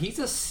charisma? He's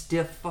a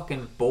stiff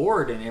fucking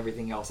board in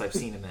everything else I've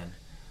seen him in.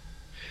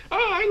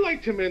 I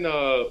liked him in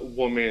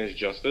One Man's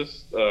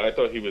Justice. I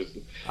thought he was.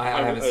 I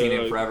haven't seen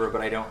him forever,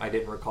 but I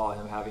didn't recall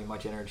him having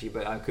much energy.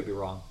 But I could be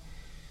wrong.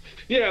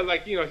 Yeah,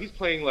 like, you know, he's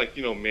playing like,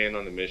 you know, man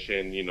on a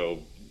mission. You know,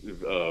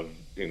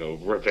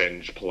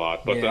 revenge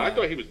plot. But I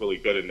thought he was really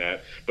good in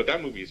that. But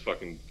that movie is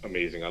fucking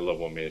amazing. I love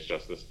One Man's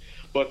Justice.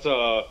 But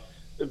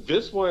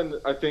this one,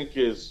 I think,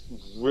 is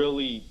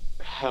really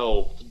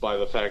helped by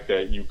the fact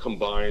that you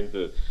combine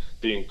the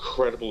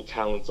incredible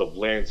talents of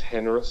Lance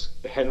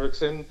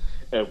Henriksen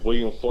and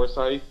William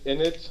Forsythe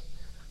in it,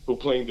 who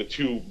playing the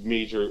two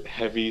major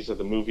heavies of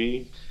the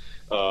movie,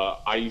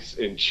 Ice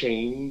and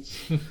Chains.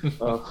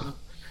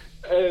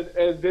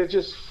 And they're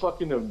just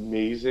fucking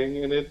amazing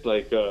in it.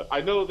 Like,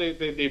 I know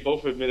they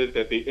both admitted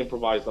that they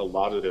improvised a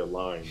lot of their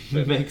lines.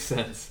 Makes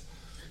sense.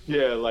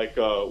 Yeah, like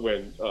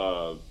when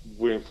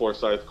William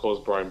Forsythe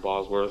calls Brian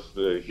Bosworth,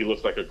 he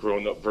looks like a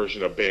grown-up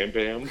version of Bam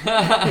Bam.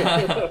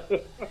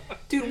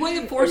 Dude,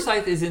 William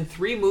Forsythe is in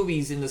 3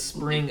 movies in the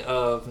spring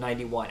of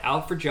 '91.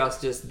 Out for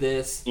Justice,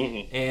 this,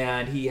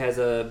 and he has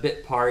a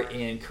bit part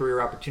in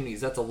Career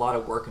Opportunities. That's a lot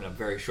of work in a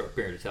very short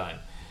period of time.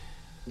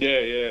 Yeah,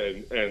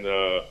 and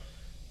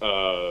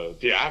I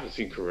haven't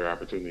seen Career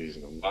Opportunities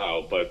in a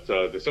while, but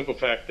the simple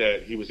fact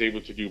that he was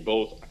able to do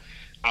both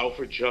Out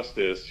for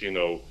Justice, you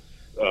know,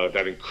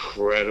 that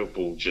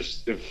incredible,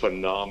 just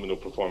phenomenal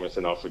performance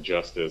in Out for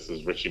Justice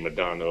as Richie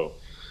Madano,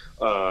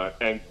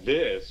 and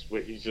this,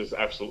 where he's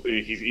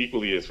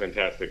equally as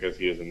fantastic as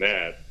he is in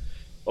that,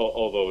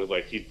 although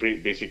like he's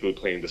basically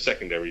playing the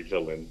secondary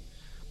villain.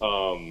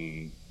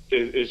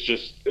 It's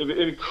just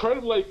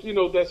incredible, like, you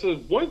know, that's a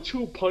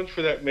 1-2 punch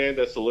for that man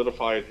that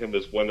solidified him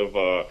as one of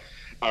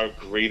our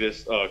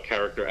greatest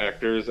character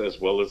actors, as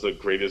well as the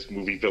greatest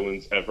movie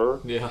villains ever.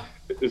 Yeah.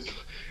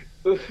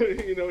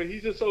 You know,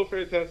 he's just so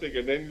fantastic.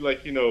 And then,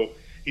 like, you know,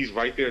 he's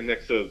right there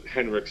next to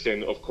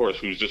Henriksen, of course,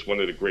 who's just one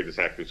of the greatest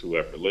actors who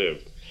ever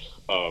lived.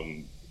 I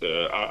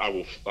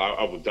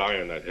will die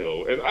on that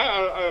hill. And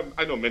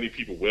I know many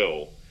people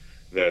will,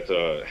 that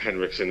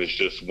Henriksen is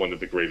just one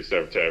of the greatest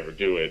ever to ever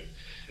do it.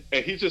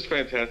 And he's just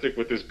fantastic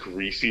with his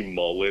greasy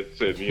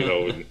mullets and, you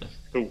know, and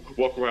who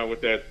walk around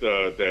with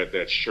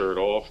that shirt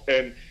off.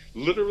 And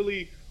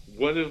literally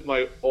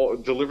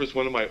delivers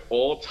one of my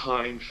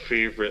all-time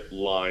favorite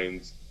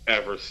lines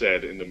ever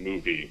said in the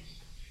movie.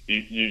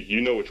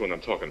 You know which one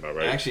I'm talking about,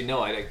 right? Actually,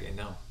 no, I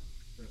know.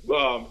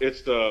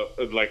 It's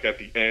like at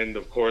the end,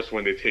 of course,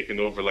 when they're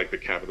taking over like the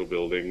Capitol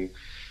building.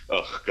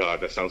 Oh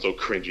God, that sounds so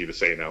cringy to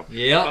say now.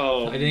 Yeah,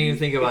 I didn't even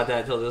think about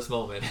that until this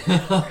moment.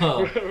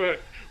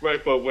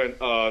 Right, but when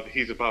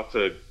he's about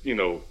to, you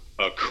know,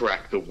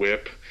 crack the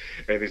whip,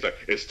 and he's like,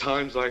 "It's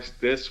times like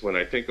this when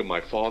I think of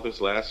my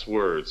father's last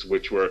words,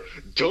 which were,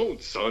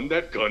 'Don't, son,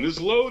 that gun is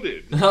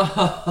loaded.'"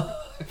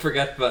 I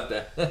forgot about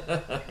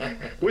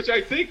that. Which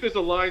I think is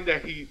a line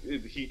that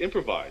he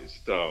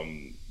improvised,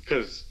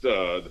 because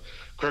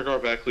Craig R.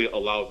 Beckley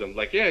allowed them,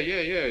 like, yeah,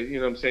 you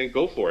know what I'm saying,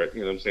 go for it,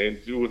 you know what I'm saying,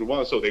 do what you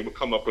want. So they would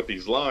come up with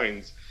these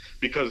lines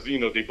because, you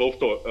know, they both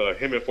thought,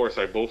 him and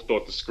Forsythe both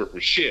thought the script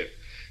was shit.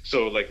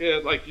 So, like, yeah,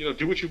 like, you know,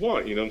 do what you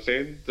want, you know what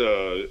I'm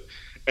saying?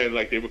 And,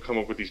 like, they would come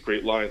up with these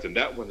great lines, and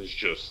that one is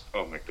just,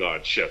 oh my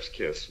God, chef's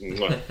kiss.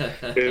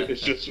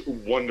 It's just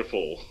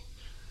wonderful.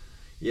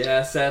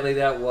 Yeah, sadly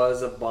that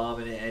was a bomb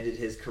and it ended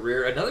his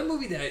career. Another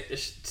movie that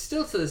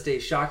still to this day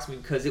shocks me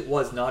because it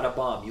was not a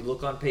bomb. You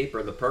look on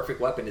paper, The Perfect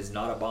Weapon is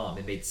not a bomb.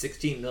 It made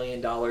 $16 million,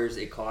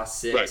 it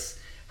cost $6 million. Right.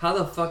 How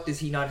the fuck does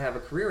he not have a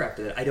career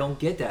after that? I don't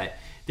get that.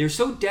 They're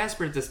so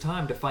desperate at this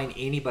time to find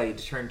anybody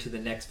to turn to the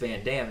next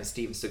Van Damme and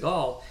Steven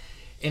Seagal,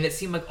 and it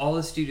seemed like all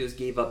the studios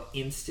gave up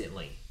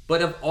instantly.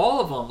 But of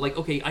all of them, like,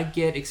 okay, I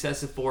get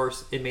Excessive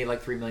Force, it made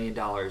like $3 million.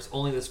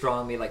 Only the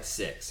Strong made like $6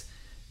 million.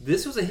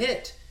 This was a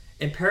hit.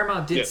 And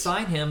Paramount did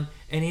sign him,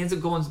 and he ends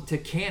up going to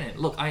Cannon.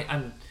 Look,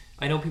 I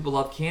know people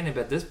love Cannon,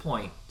 but at this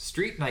point,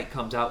 Street Night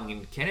comes out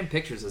when Cannon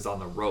Pictures is on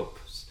the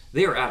ropes.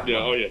 They are out of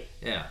money.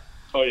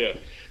 Oh yeah.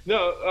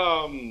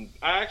 No,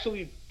 I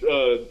actually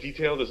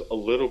detailed this a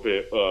little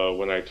bit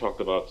when I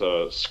talked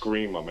about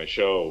Scream on my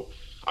show.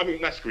 I mean,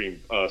 not Scream,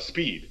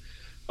 Speed.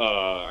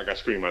 I got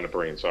Scream on the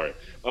brain. Sorry.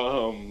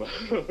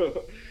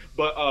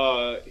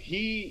 But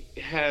he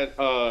had,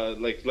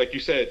 like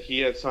you said, he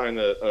had signed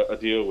a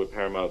deal with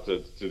Paramount to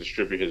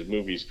distribute his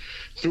movies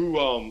through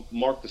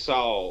Mark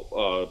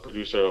DeSalle,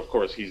 producer. Of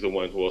course, he's the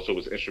one who also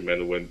was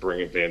instrumental in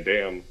bringing Van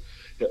Damme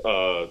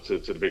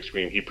to the big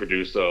screen. He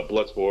produced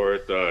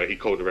Bloodsport. He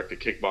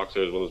co-directed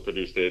Kickboxer as well as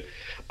produced it.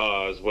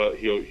 As well,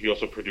 he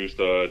also produced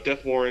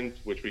Death Warrant,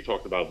 which we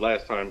talked about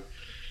last time.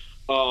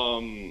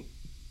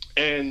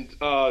 And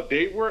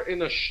they were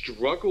in a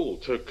struggle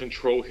to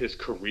control his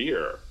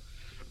career.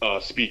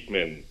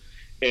 Speakman,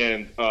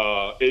 and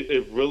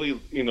it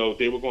really, you know,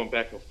 they were going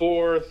back and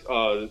forth.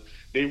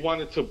 They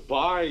wanted to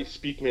buy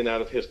Speakman out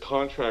of his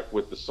contract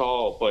with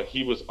DeSalle, but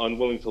he was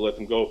unwilling to let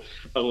them go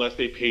unless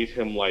they paid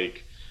him,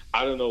 like,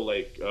 I don't know,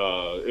 like,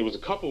 it was a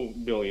couple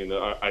million,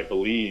 I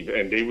believe,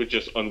 and they were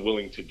just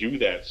unwilling to do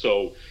that.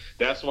 So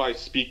that's why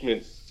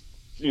Speakman,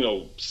 you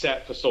know,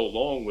 sat for so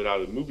long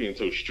without a movie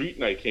until Street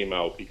Night came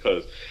out,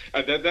 because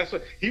that's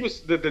what he was.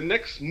 The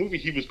next movie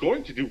he was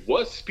going to do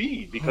was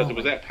Speed, because it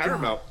was at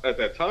Paramount at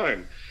that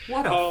time.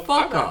 What a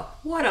fuck up!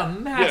 What a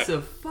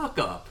massive fuck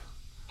up!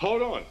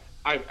 Hold on,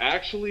 I'm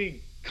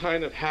actually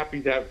kind of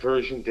happy that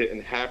version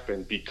didn't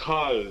happen,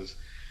 because,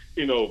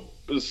 you know,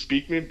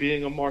 Speakman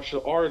being a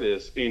martial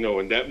artist, you know,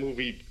 in that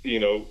movie, you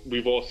know,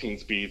 we've all seen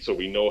Speed, so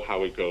we know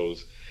how it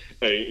goes.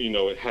 You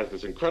know, it has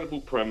this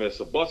incredible premise: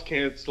 a bus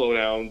can't slow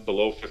down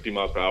below 50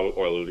 miles per hour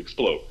or it'll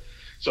explode.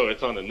 So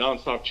it's on a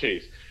nonstop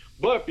chase.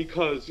 But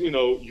because, you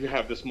know, you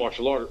have this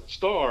martial art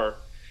star,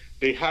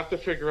 they have to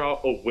figure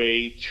out a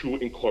way to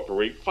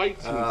incorporate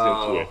fight scenes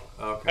into it.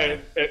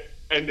 Okay.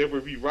 And they were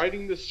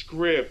rewriting the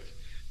script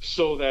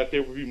so that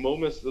there would be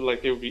moments,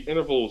 like there would be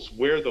intervals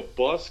where the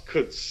bus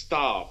could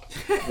stop,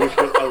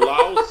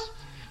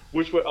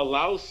 which would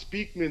allow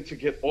Speakman to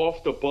get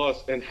off the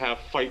bus and have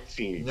fight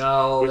scenes.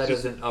 No, that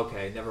isn't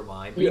okay. Never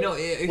mind. But, you know,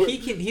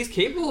 he's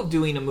capable of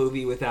doing a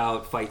movie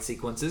without fight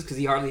sequences because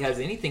he hardly has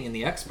anything in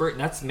The Expert, and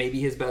that's maybe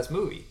his best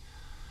movie.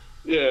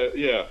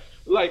 Yeah.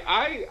 Like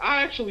I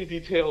actually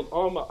detailed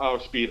on our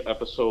Speed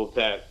episode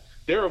that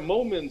there are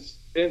moments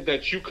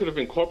that you could have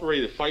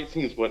incorporated fight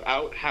scenes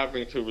without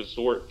having to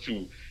resort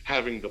to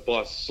having the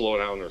bus slow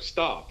down or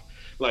stop.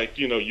 Like,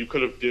 you know, you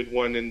could have did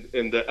one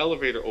in the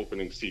elevator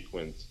opening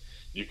sequence.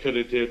 You could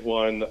have did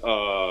one.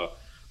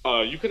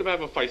 You could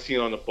have a fight scene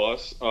on the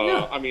bus.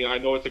 I mean, I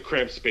know it's a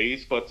cramped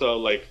space, but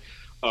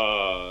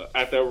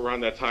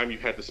around that time, you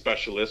had The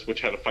Specialist,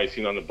 which had a fight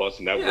scene on the bus,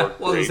 and that worked great.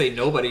 Well, I was gonna say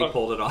nobody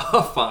pulled it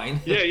off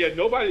fine.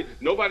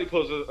 Nobody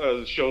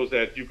shows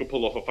that you could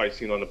pull off a fight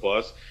scene on the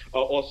bus.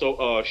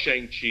 Also,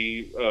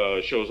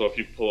 Shang-Chi shows off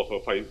you can pull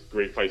off a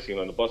great fight scene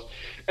on the bus.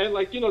 And,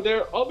 like, you know,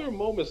 there are other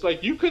moments,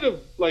 like, you could have,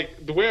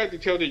 like, the way I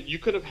detailed it, you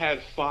could have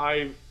had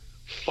 5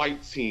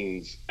 fight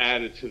scenes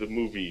added to the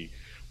movie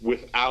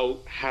without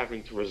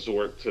having to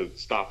resort to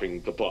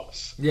stopping the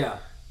bus. Yeah.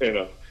 You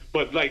know,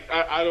 but, like,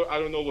 I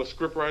don't know what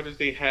scriptwriters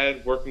they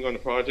had working on the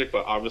project,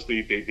 but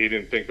obviously they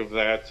didn't think of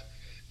that.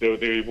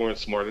 They weren't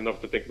smart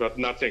enough to think about it.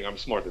 Not saying I'm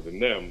smarter than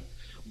them,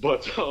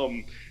 but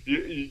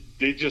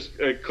they just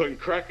couldn't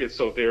crack it.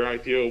 So their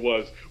idea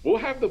was, we'll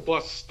have the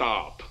bus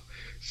stop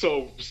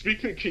so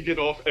Speakman can get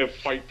off and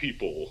fight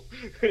people.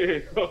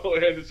 You know?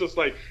 And it's just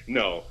like,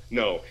 no,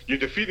 you're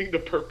defeating the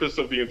purpose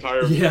of the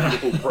entire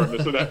beautiful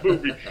premise of that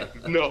movie.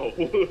 No.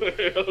 You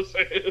know what I'm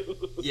saying?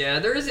 Yeah,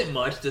 there isn't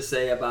much to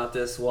say about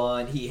this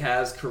one. He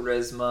has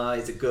charisma.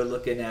 He's a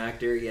good-looking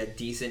actor. He had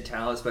decent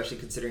talent, especially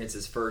considering it's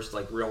his first,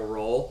 like, real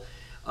role.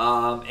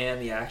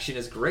 And the action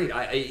is great.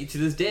 I to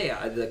this day,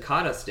 the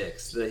kata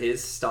sticks,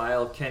 his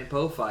style of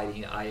Kenpo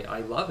fighting, I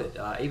love it.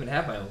 I even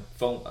have my own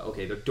foam.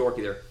 Okay, they're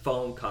dorky. They're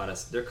foam kata.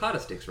 They're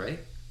kata sticks, right?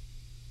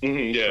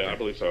 Yeah, I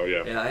believe so.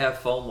 Yeah. Yeah, I have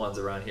foam ones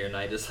around here, and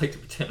I just like to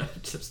pretend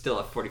I'm still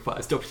at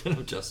 45. Still pretend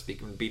I'm just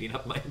speaking, beating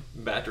up my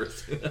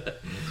mattress.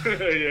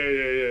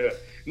 Yeah.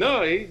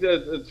 No, he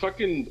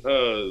fucking.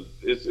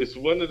 It's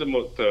one of the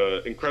most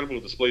incredible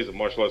displays of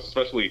martial arts,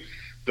 especially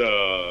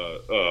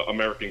the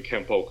American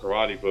Kempo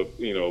karate, but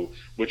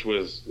which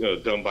was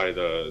done by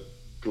the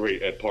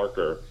great Ed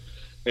Parker,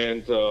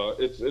 and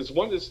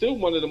it's still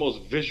one of the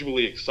most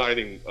visually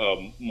exciting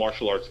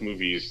martial arts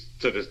movies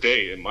to this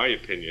day, in my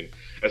opinion.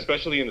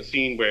 Especially in the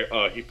scene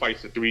where he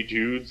fights the three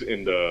dudes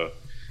in the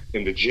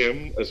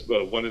gym, as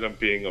one of them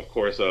being, of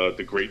course,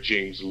 the great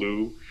James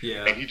Liu.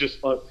 Yeah. And he just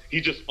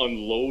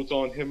unloads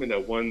on him in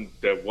that one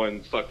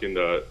fucking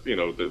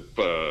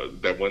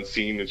that one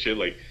scene and shit.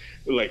 Like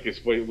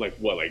it's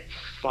like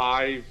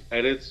 5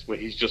 edits where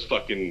he's just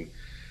fucking.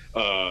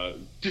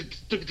 And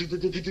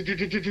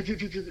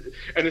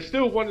it's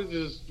still one of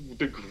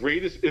the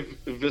greatest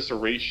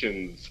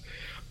eviscerations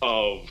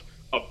of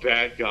a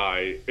bad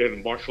guy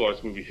in martial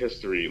arts movie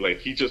history. Like,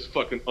 he just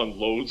fucking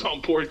unloads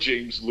on poor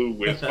James Liu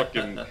with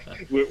fucking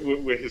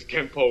with his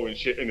Kempo and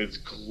shit, and it's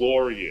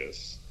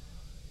glorious.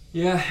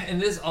 Yeah, and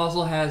this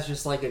also has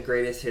just like a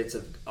greatest hits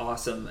of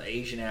awesome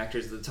Asian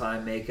actors of the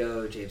time: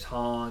 Mako, James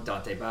Hong,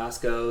 Dante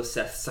Basco,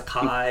 Seth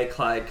Sakai,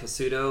 Clyde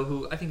Kasuto,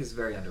 who I think is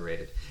very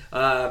underrated.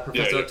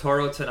 Professor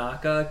Toru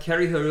Tanaka,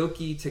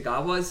 Kariharuki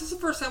Tagawa. Is this the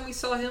first time we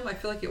saw him? I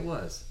feel like it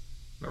was.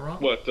 Am I wrong?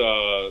 What,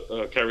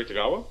 Cary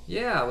Tagawa?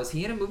 Yeah, was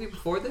he in a movie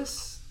before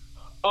this?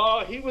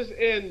 He was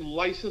in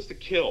License to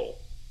Kill.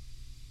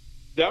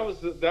 That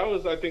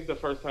was I think the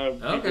first time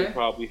people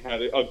probably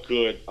had a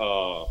good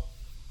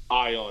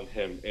eye on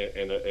him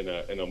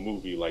in a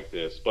movie like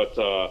this. But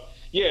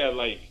yeah,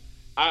 like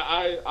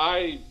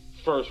I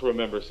first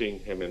remember seeing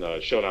him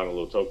in Showdown in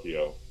Little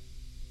Tokyo,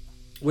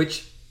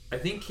 which I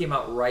think came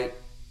out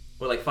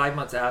like 5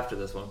 months after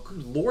this one.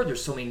 Good Lord,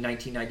 there's so many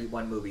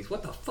 1991 movies.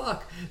 What the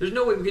fuck? There's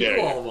no way we can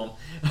do all of them.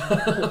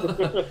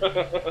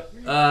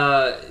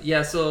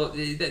 Yeah, so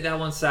that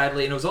one,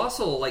 sadly. And it was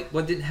also, like,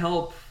 what didn't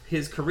help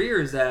his career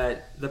is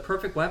that The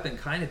Perfect Weapon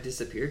kind of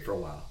disappeared for a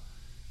while.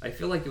 I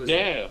feel like it was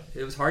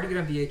hard to get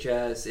on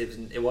VHS.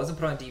 It wasn't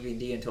put on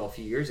DVD until a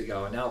few years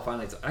ago, and now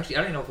finally it's... Actually,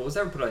 I don't know if it was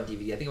ever put on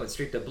DVD. I think it went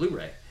straight to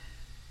Blu-ray.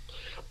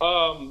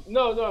 No,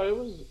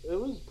 it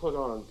was put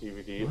on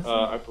DVD.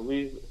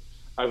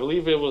 I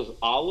believe it was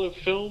Olive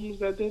Films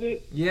that did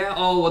it. Yeah.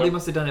 Oh, well, they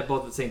must have done it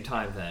both at the same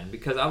time then,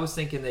 because I was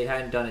thinking they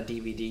hadn't done a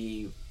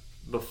DVD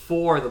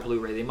before the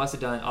Blu-ray.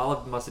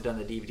 Olive must have done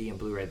the DVD and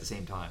Blu-ray at the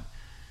same time.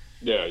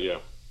 Yeah.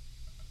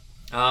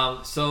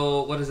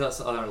 So what is us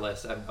on our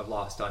list? I've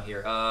lost on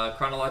here.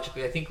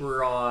 Chronologically, I think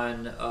we're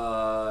on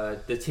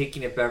The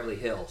Taking of Beverly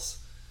Hills.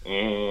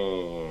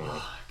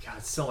 Oh, God,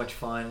 it's so much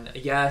fun.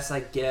 Yes, I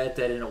get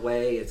that in a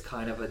way it's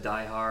kind of a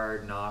Die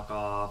Hard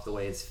knockoff, the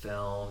way it's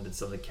filmed and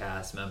some of the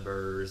cast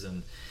members.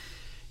 And,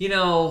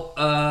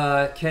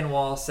 Ken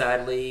Wall,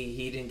 sadly,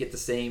 he didn't get the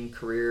same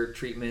career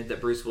treatment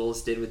that Bruce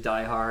Willis did with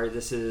Die Hard.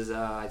 This is,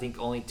 I think,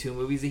 only 2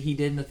 movies that he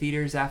did in the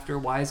theaters after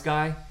Wise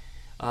Guy.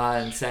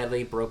 And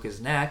sadly broke his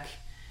neck.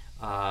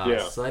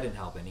 So that didn't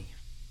help any.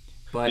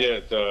 But yeah,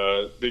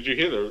 did you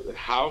hear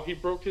how he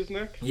broke his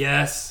neck?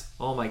 Yes.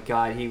 Oh my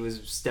God, he was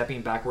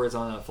stepping backwards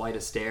on a flight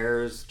of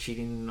stairs,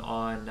 cheating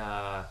on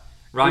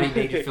Rodney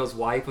Dangerfield's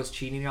wife was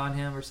cheating on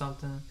him or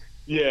something.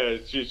 Yeah,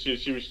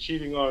 she was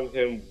cheating on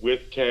him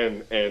with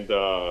Ken, and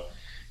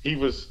he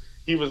was.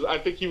 I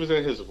think he was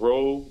in his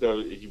robe.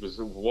 He was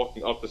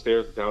walking up the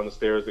stairs, down the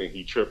stairs, and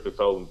he tripped and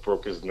fell and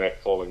broke his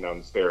neck falling down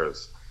the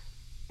stairs.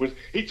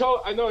 He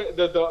told, I know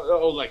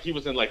like he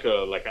was in like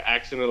an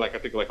accident, like I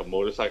think like a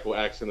motorcycle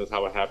accident is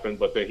how it happened.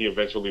 But then he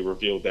eventually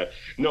revealed that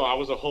no, I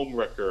was a home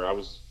wrecker. I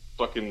was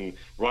fucking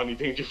Rodney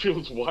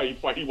Dangerfield's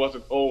wife while he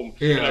wasn't home,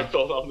 and I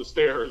fell down the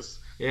stairs.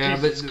 Yeah,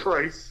 Jesus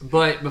Christ!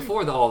 But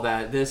before all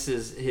that, this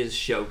is his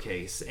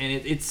showcase, and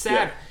it's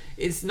sad.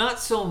 Yeah. It's not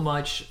so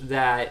much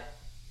that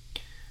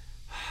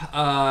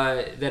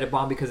it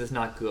bombed because it's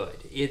not good.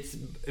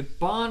 It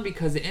bombed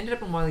because it ended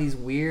up in one of these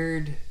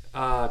weird.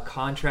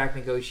 Contract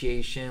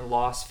negotiation,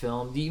 lost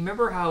film. Do you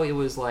remember how it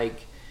was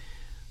like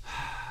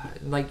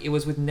it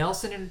was with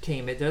Nelson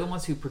Entertainment? They're the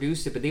ones who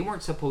produced it, but they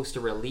weren't supposed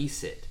to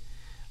release it.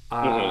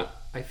 I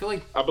feel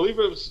like I believe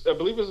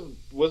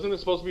wasn't it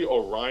supposed to be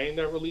Orion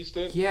that released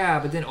it? Yeah,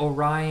 but then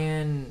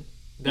Orion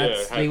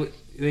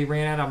they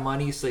ran out of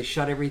money, so they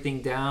shut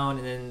everything down,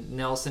 and then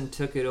Nelson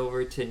took it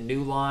over to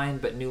New Line,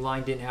 but New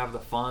Line didn't have the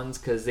funds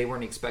because they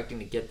weren't expecting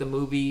to get the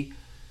movie.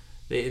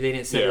 They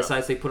didn't set it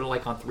aside, so they put it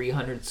like on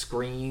 300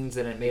 screens,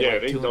 and it made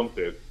they dumped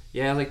it.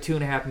 Yeah, like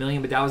 $2.5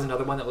 million, but that was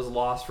another one that was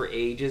lost for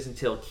ages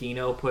until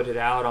Kino put it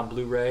out on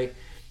Blu-ray.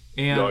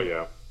 And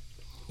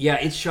yeah,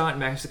 it's shot in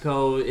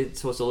Mexico. It's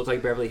supposed to look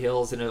like Beverly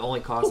Hills, and it only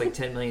cost like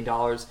 $10 million.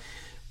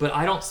 But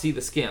I don't see the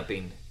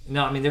skimping.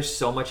 No, I mean, there's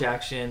so much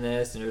action in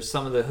this, and there's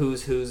some of the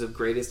who's of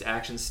greatest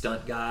action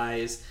stunt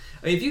guys.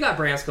 I mean, if you got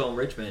Branscombe and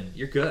Richmond,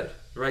 you're good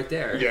right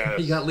there. Yes,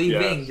 You got Lee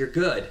yes. Ving, you're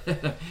good.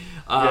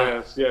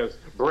 Yes.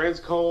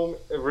 Branscombe,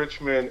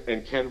 Richmond,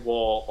 and Ken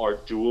Wall are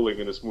dueling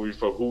in this movie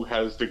for who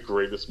has the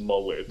greatest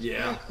mullet.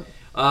 Yeah.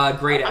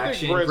 Great I think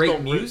action, Branscombe-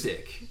 great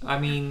music. I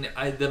mean,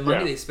 the money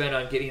Yeah. they spent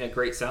on getting a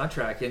great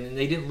soundtrack, and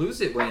they didn't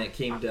lose it when it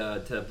came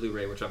to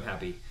Blu-ray, which I'm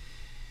happy.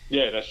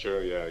 Yeah, that's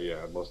true.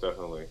 Yeah, most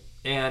definitely.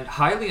 And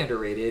highly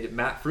underrated,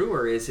 Matt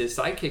Frewer is his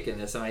sidekick in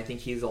this, and I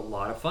think he's a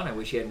lot of fun. I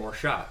wish he had more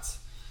shots.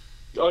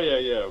 Oh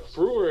yeah.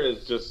 Frewer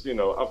is just,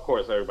 of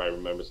course everybody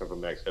remembers him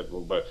from Max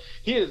Headroom, but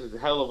he is a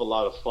hell of a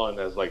lot of fun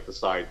as like the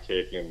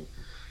sidekick, and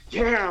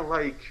yeah,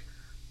 like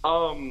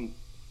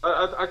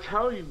I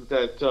tell you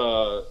that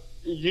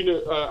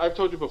I've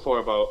told you before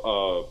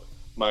about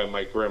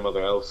my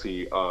grandmother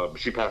Elsie.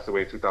 She passed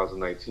away in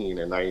 2019,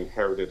 and I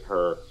inherited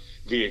her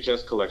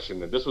VHS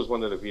collection, and this was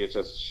one of the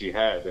VHS she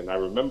had, and I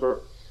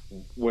remember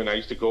when I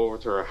used to go over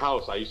to her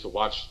house, I used to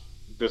watch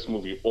this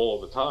movie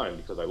all the time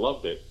because I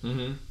loved it.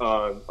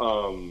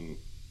 Mm-hmm.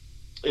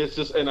 It's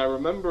just, and I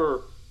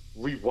remember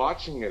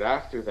rewatching it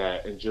after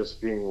that and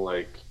just being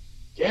like,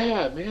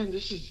 yeah, man,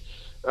 this is.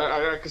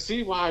 I could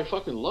see why I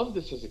fucking loved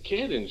this as a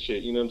kid and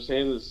shit. You know what I'm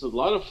saying? It's a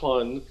lot of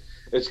fun.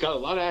 It's got a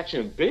lot of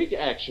action, big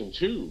action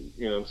too.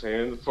 You know what I'm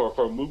saying? For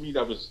a movie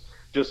that was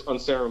just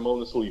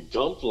unceremoniously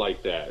dumped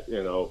like that,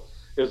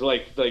 it's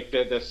like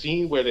that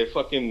scene where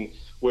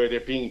they're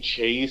being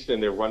chased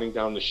and they're running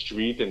down the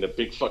street and the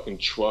big fucking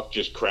truck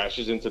just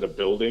crashes into the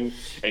building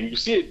and you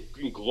see it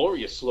in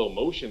glorious slow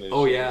motion. And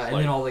shit. Yeah, and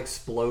then all the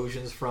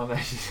explosions from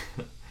it.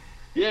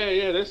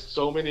 yeah, there's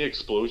so many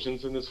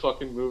explosions in this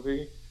fucking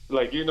movie.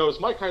 Like, it's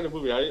my kind of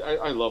movie.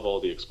 I love all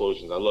the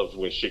explosions. I love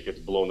when shit gets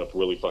blown up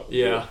really fucking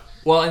good.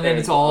 Well, and then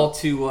it's all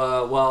to,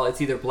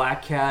 it's either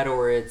Black Cat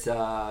or it's,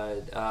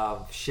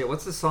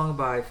 what's the song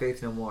by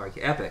Faith No More?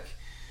 Epic.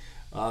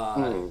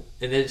 And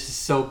it's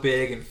just so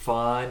big and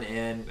fun,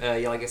 and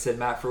like I said,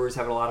 Matt Frewer's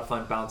having a lot of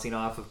fun bouncing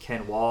off of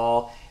Ken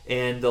Wall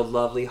and the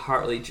lovely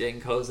Hartley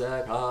Jane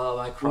Kozak. Oh,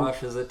 my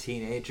crush as a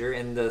teenager,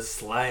 and the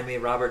slimy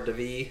Robert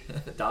Davi.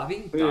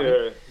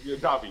 Davi? Yeah,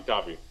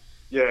 Davi.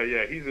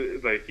 Yeah.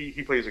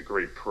 He plays a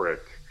great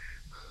prick.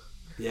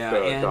 Yeah,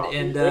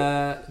 and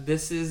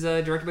this is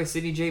directed by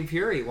Sidney J.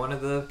 Furie, one of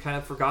the kind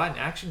of forgotten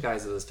action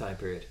guys of this time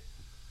period.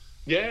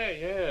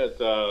 Yeah.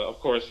 Of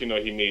course, he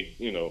made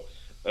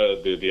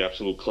the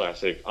absolute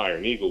classic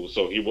Iron Eagle,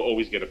 so he will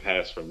always get a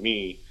pass from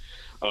me.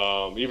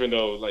 Even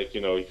though,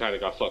 he kind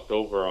of got fucked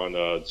over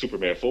on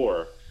Superman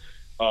 4.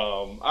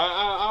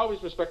 I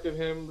always respected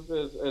him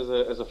as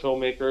a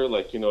filmmaker.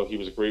 He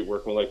was a great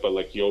workman,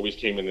 but he always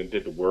came in and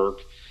did the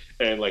work,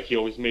 and he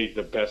always made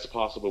the best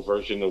possible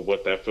version of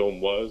what that film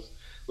was.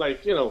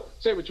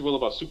 Say what you will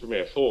about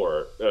Superman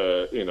 4,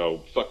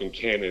 fucking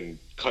Canon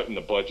cutting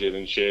the budget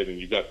and shit, and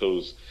you got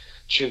those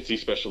chintzy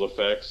special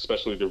effects,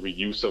 especially the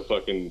reuse of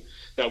fucking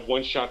that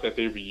one shot that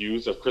they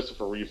reused of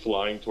Christopher Reeve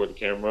flying toward the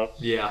camera.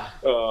 Yeah.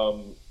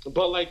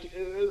 But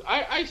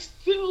I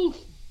still,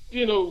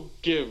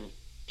 give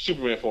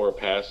Superman 4 a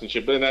pass and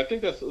shit. But I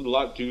think that's a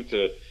lot due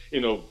to,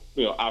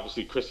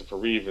 obviously Christopher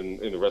Reeve and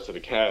the rest of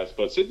the cast.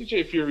 But Sidney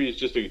J. Furie is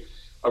just a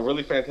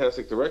really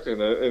fantastic director,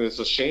 and it's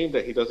a shame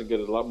that he doesn't get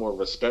a lot more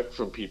respect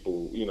from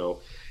people.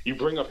 You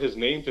bring up his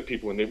name to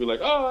people and they be like,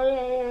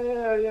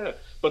 oh yeah,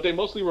 but they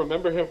mostly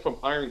remember him from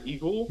Iron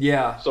Eagle.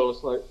 Yeah. So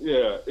it's like,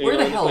 yeah. Where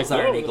the hell is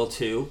Iron Eagle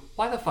 2?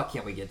 Why the fuck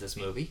can't we get this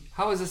movie?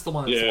 How is this the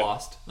one that's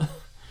lost?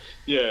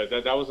 Yeah,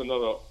 that was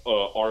another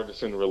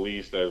artisan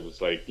release that was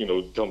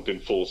dumped in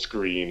full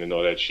screen and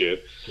all that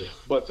shit. Yeah.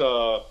 But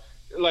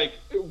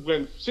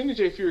when Sidney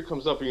J. Furie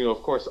comes up, and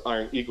of course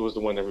Iron Eagle is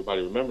the one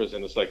everybody remembers,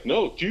 and it's like,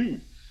 no,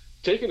 dude,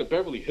 Taking the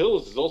Beverly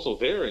Hills is also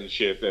there and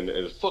shit, and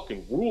it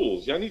fucking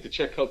rules. Y'all need to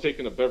check out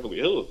Taking the Beverly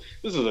Hills.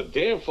 This is a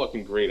damn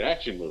fucking great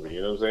action movie.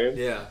 You know what I'm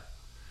saying?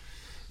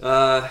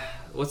 Yeah.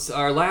 What's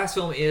our last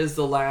film is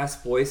The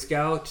Last Boy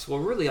Scout. Well,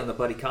 we're really on the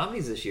buddy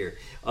comedies this year.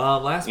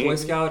 Last Boy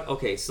Scout.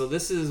 Okay, so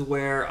this is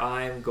where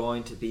I'm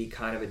going to be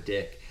kind of a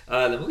dick.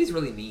 The movie's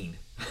really mean.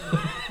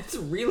 It's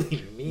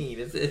really mean.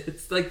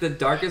 It's like the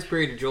darkest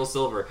period of Joel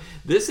Silver.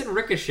 This and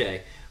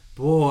Ricochet.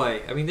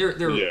 Boy, I mean, they're.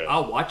 Yeah.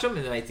 I'll watch them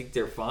and I think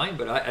they're fine,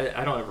 but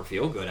I don't ever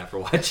feel good after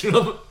watching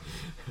them.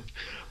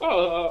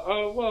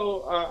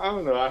 Well, I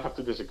don't know. I have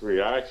to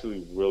disagree. I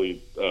actually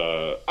really.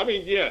 I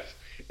mean, yes,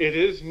 it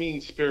is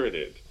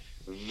mean-spirited,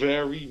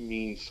 very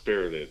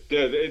mean-spirited.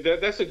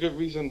 That's a good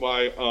reason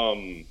why.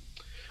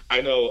 I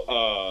know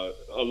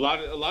a lot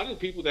of the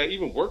people that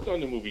even worked on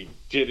the movie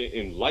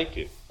didn't like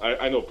it.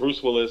 I know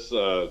Bruce Willis.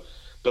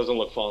 Doesn't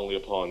look fondly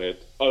upon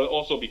it.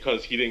 Also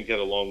because he didn't get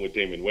along with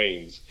Damon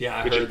Wayans.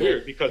 Yeah, which is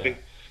weird because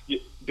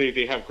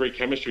they have great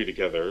chemistry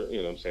together. You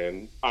know what I'm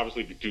saying?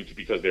 Obviously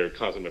because they're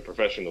consummate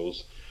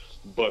professionals.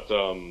 But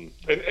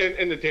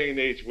in the day and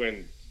age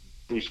when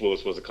Bruce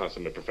Willis was a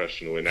consummate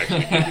professional and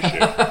actually did the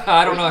shit.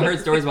 I don't know. I heard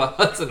stories about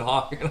Hudson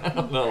Hawk. I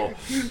don't know.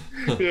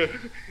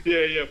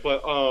 yeah.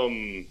 But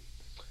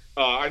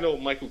I know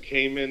Michael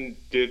Kamen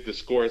did the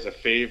score as a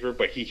favor,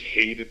 but he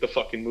hated the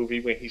fucking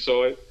movie when he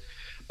saw it.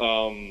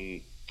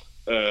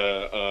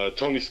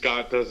 Tony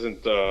Scott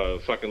doesn't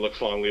fucking look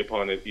fondly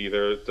upon it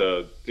either.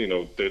 The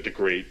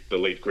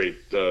late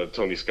great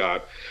Tony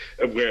Scott,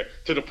 where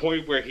to the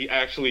point where he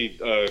actually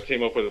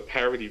came up with a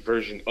parody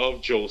version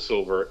of Joe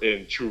Silver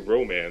in True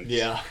Romance.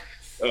 Yeah.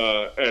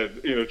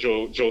 And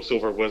Joe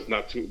Silver was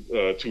not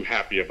too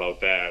happy about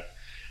that.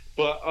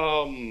 But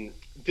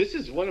this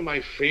is one of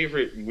my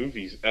favorite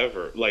movies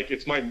ever. Like,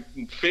 it's my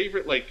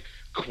favorite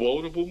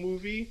quotable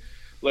movie.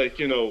 And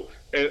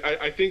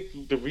I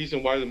think the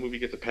reason why the movie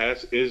gets a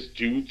pass is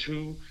due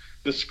to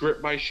the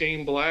script by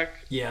Shane Black.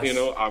 Yes.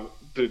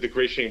 The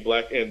great Shane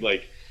Black, and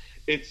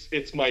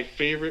it's my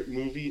favorite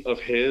movie of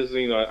his.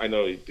 I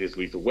know there's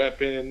Lethal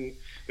Weapon,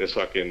 there's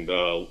fucking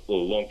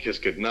Long Kiss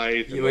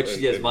Goodnight, Which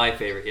is my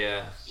favorite.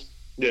 Yeah.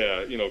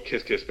 Yeah,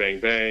 Kiss Kiss Bang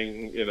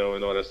Bang, and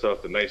all that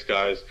stuff. The Nice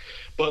Guys.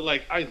 But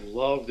I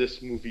love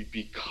this movie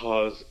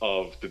because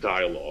of the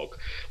dialogue.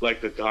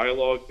 The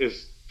dialogue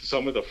is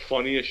some of the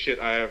funniest shit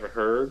I ever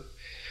heard.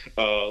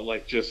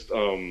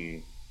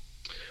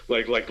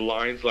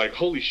 Lines like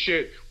 "Holy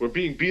shit, we're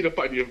being beat up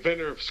by the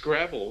inventor of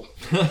Scrabble."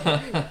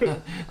 I've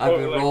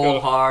been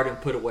rolled hard and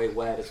put away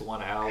wet is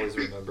one I always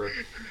remember.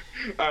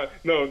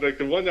 No,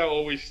 the one that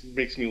always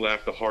makes me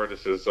laugh the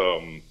hardest is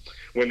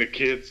when the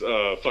kids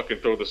fucking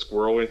throw the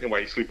squirrel in him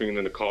while he's sleeping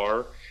in the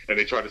car, and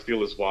they try to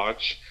steal his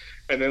watch.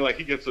 And then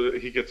he ends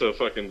up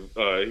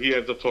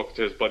talking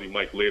to his buddy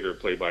Mike later,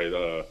 played by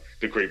the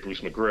great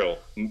Bruce McGill.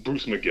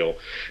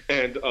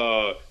 And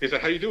he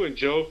said, "How you doing,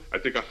 Joe? I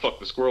think I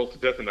fucked the squirrel to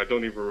death and I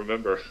don't even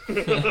remember."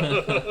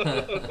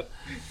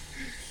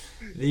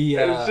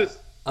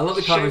 I love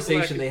the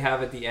conversation they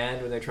have at the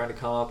end when they're trying to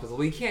come up with,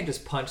 well, you can't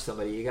just punch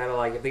somebody. You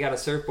gotta if they got a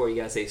surfboard, you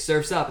gotta say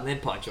 "surf's up" and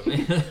then punch them.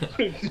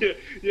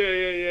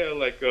 yeah.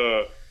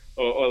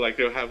 Or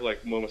they'll have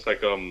moments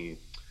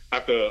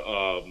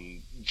after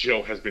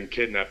Joe has been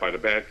kidnapped by the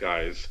bad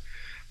guys,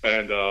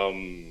 and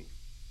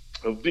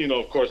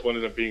of course, one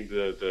of them being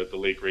the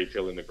late great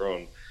Taylor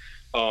Negron,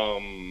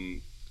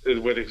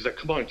 where he's like,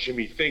 "Come on,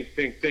 Jimmy, think.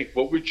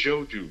 What would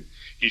Joe do?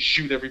 He'd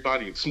shoot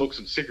everybody and smoke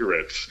some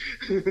cigarettes."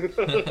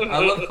 I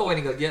love when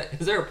he goes, "Yeah,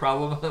 is there a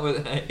problem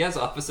with? Yes,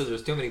 officer,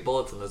 there's too many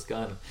bullets in this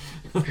gun."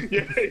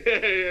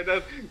 yeah.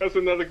 That's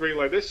another great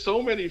line. There's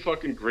so many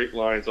fucking great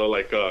lines.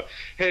 Or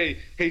 "Hey,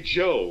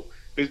 Joe.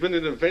 There's been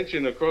an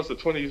invention across the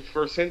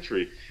 21st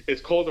century. It's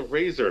called a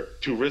razor.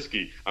 Too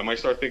risky. I might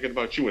start thinking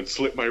about you and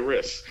slit my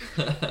wrists."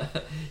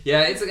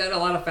 Yeah, it's got a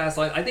lot of fast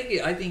lines. I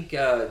think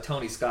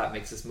Tony Scott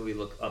makes this movie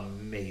look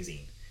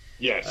amazing.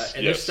 Yes.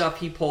 There's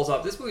stuff he pulls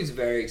off. This movie's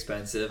very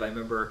expensive. I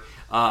remember,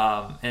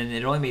 and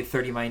it only made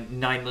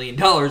 $39 million,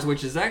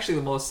 which is actually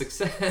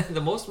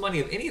the most money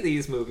of any of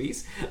these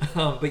movies.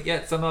 But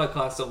yet somehow it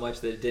cost so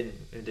much that it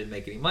didn't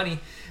make any money.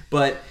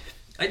 But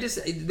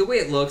the way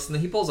it looks, and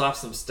he pulls off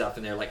some stuff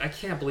in there. I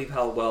can't believe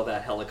how well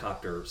that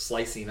helicopter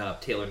slicing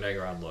up Taylor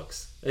Negron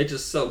looks. It's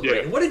just so great.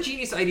 Yeah. And what a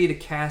genius idea to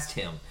cast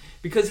him.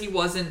 Because he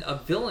wasn't a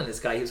villainous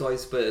guy. He was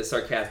always a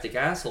sarcastic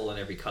asshole in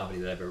every comedy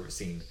that I've ever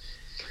seen.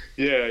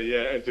 Yeah.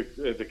 And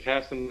to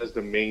cast him as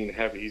the main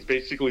heavy, he's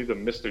basically the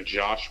Mr.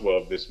 Joshua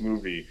of this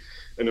movie.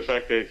 And the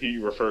fact that he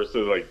refers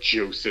to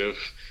Joseph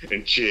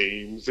and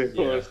James and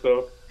all that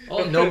stuff.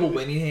 Oh, Noble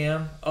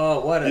Winningham. Oh,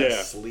 what a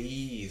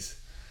sleaze.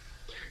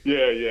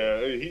 Yeah.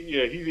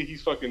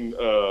 He's fucking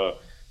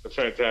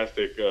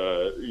fantastic. He's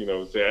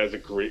a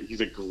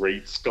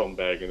great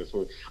scumbag in this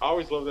movie. I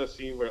always love that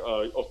scene where,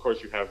 of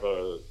course, you have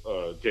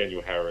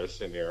Daniel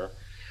Harris in there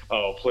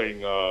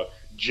playing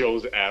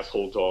Joe's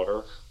asshole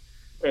daughter,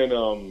 and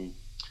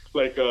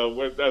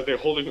as they're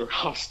holding her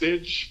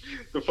hostage,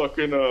 the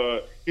fucking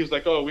he was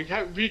like, "Oh,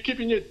 we're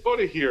keeping your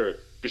daughter here,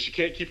 but she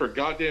can't keep her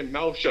goddamn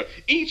mouth shut.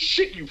 Eat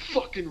shit, you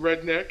fucking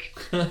redneck."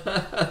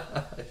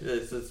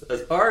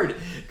 It's hard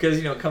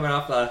because coming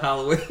off the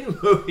Halloween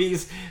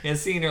movies and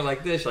seeing her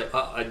like this,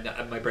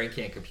 my brain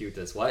can't compute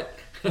this. What?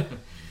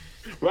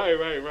 Right.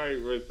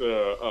 With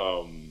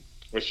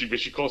when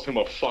she calls him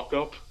a fuck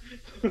up,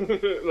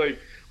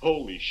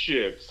 holy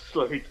shit,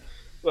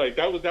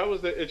 that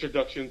was the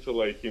introduction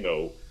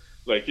to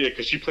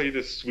because she played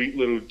this sweet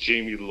little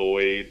Jamie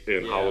Lloyd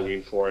in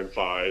Halloween 4 and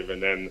 5,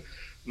 and then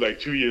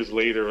 2 years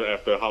later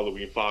after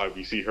Halloween 5,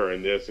 we see her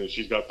in this, and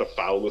she's got the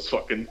foulest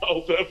fucking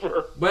mouth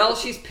ever. Well,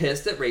 she's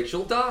pissed that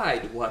Rachel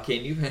died. What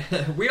can you?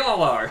 We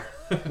all are.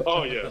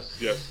 Oh yes.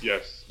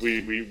 We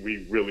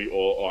really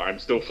all are. I'm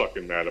still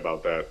fucking mad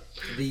about that.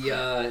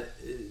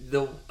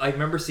 I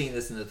remember seeing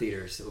this in the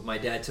theaters. My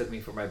dad took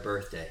me for my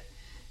birthday,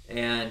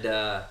 and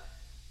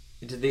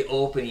did the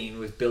opening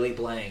with Billy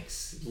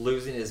Blanks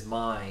losing his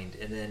mind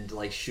and then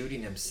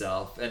shooting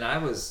himself, and I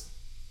was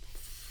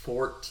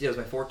 14. It was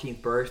my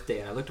 14th birthday,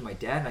 and I looked at my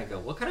dad and I go,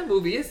 "What kind of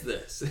movie is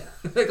this?"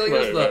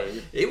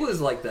 It was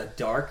the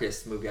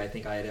darkest movie I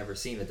think I had ever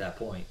seen at that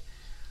point.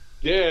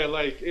 Yeah,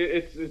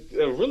 it's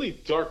a really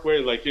dark way.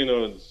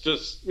 It's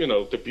just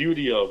the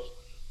beauty of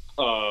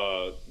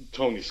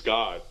Tony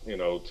Scott,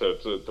 to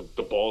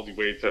the ballsy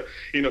way to,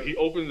 he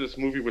opened this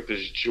movie with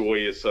this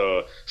joyous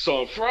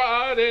song,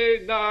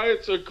 Friday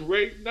night's a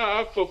great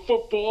night for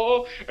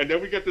football, and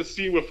then we get the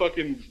scene with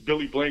fucking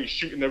Billy Blank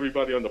shooting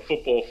everybody on the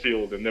football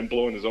field and then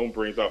blowing his own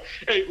brains out.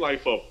 Ain't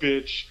life up,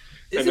 bitch.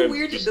 Is it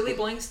weird that Billy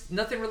Blank's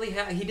nothing really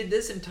happened? He did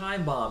this in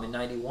Time Bomb in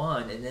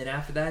 '91, and then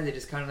after that they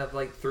just kind of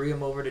like threw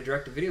him over to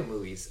direct-to-video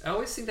movies. I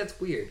always think that's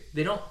weird.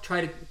 They don't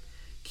try to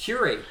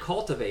curate,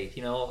 cultivate,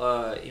 get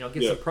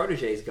some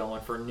proteges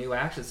going for new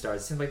action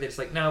stars. It seems like they're just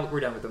like, no, we're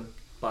done with them.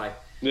 Bye.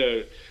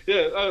 Yeah,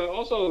 yeah.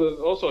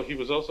 Also, he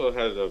was also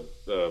had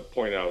a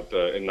point out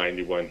in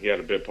 '91. He had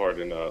a bit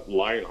part in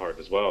Lionheart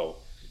as well.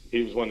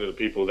 He was one of the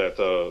people that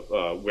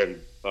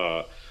when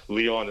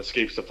Leon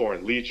escapes the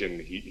Foreign Legion,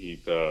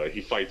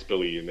 he fights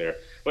Billy in there,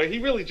 but he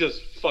really just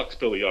fucks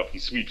Billy up. He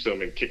sweeps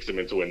him and kicks him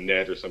into a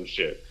net or some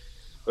shit.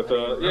 But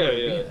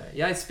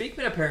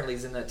Speakman apparently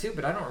is in that too,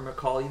 but I don't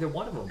recall either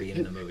one of them being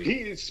in the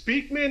movie.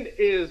 Speakman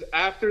is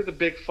after the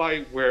big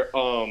fight where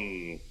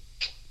I'm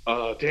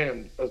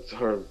fucking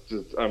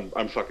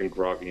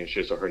groggy and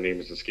shit, so her name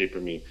is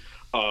escaping me.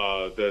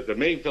 The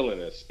main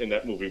villainess in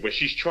that movie, where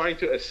she's trying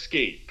to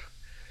escape,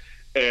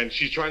 and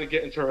she's trying to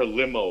get into her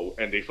limo,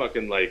 and they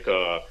fucking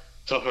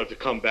tell her to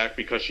come back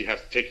because she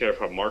has to take care of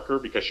her marker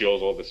because she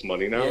owes all this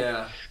money now.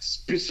 Yeah.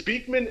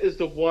 Speakman is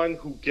the one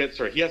who gets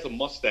her. He has a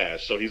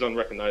mustache, so he's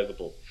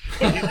unrecognizable.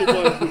 But he's the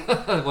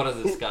one who... one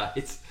of the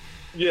guys.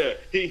 Yeah,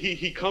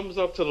 he comes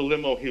up to the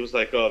limo. He was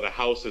like, the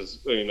house is,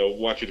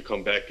 want you to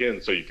come back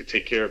in so you can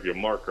take care of your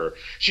marker.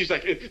 She's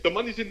like, the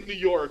money's in New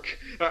York,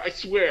 I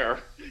swear.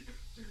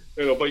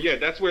 But yeah,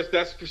 that's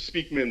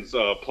Speakman's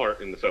part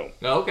in the film.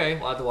 Okay,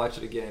 we'll have to watch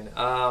it again.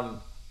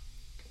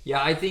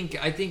 Yeah, I think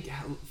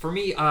for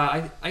me,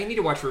 I need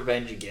to watch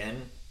Revenge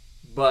again,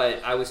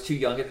 but I was too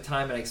young at the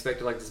time and I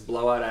expected like this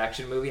blowout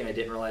action movie and I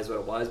didn't realize what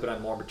it was, but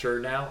I'm more mature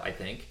now, I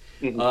think.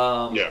 Mm-hmm.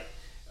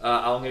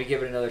 I'm going to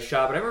give it another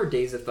shot, but I remember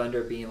Days of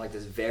Thunder being like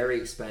this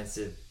very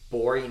expensive,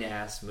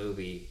 boring-ass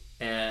movie,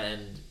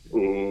 and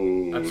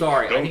I'm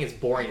sorry, I think it's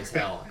boring as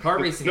hell. Car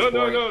racing is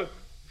boring. No.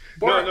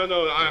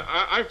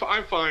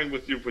 I'm fine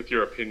with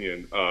your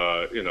opinion.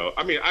 I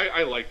mean,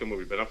 I like the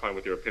movie, but I'm fine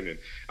with your opinion.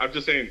 I'm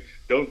just saying,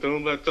 don't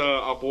let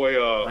our boy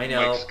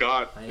Mike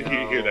Scott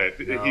hear that.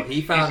 No,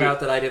 he found out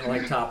that I didn't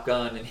like Top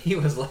Gun, and he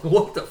was like,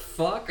 "What the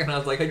fuck?" And I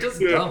was like, "I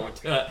just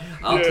don't.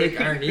 I'll take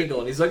Iron Eagle."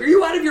 And he's like, "Are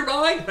you out of your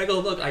mind?" And I go,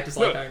 "Look, I just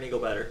like Iron Eagle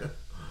better."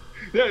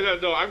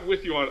 No, I'm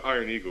with you on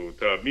Iron Eagle.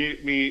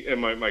 Me and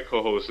my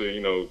co-host,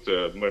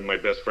 my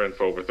best friend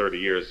for over 30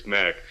 years,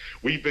 Mac,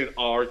 we've been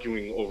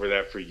arguing over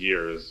that for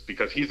years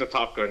because he's a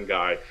Top Gun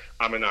guy,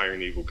 I'm an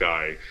Iron Eagle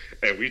guy,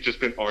 and we've just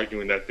been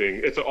arguing that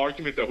thing. It's an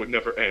argument that would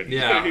never end.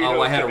 Yeah,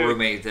 I had a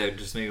roommate that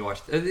just made me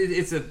watch it.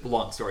 It's a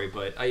long story,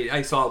 but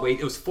I saw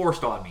it. It was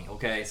forced on me,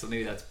 okay? So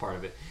maybe that's part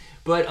of it.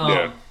 But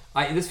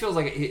this feels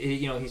like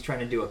he's trying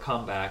to do a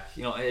comeback,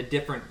 a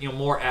different,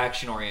 more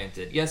action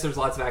oriented. Yes, there's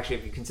lots of action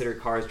if you consider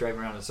cars driving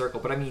around in a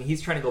circle, but I mean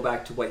he's trying to go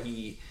back to what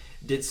he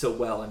did so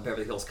well in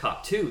Beverly Hills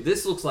Cop 2.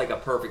 This looks like a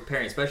perfect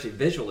pairing, especially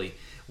visually,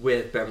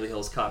 with Beverly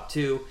Hills Cop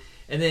 2.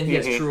 And then he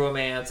has True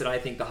Romance, and I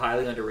think the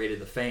highly underrated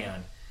The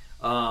Fan.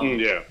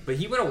 But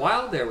he went a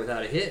while there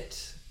without a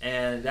hit,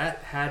 and that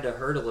had to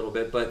hurt a little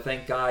bit. But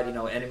thank God,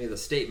 Enemy of the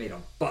State made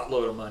a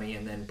buttload of money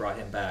and then brought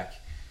him back.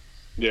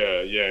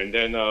 Yeah, and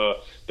then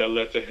that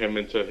led to him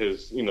into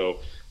his,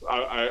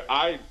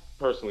 I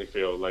personally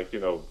feel like,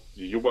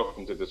 you're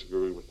welcome to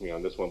disagree with me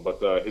on this one,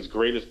 but his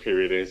greatest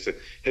period is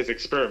his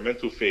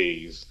experimental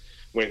phase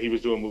when he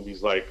was doing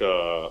movies like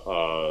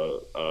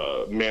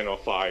Man on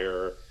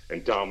Fire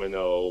and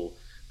Domino,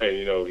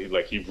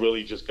 and he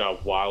really just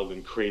got wild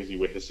and crazy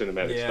with his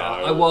cinematic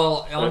style.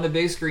 Well, on the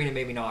big screen it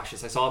made me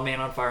nauseous. I saw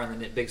Man on Fire on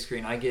the big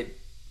screen. I get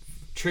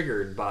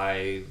triggered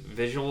by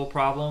visual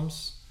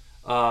problems.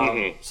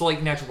 So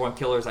like Natural Born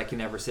Killers I can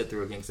never sit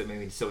through again because it made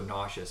me so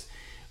nauseous.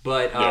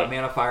 But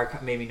Man on Fire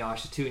made me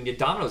nauseous too. And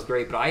Domino's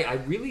great, but I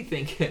really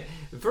think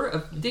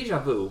Deja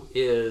Vu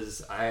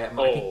is I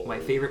think my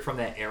favorite from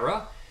that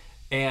era.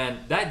 And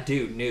that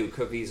dude knew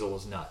Caviezel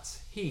was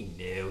nuts. He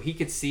knew. He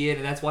could see it,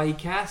 and that's why he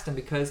cast him,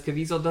 because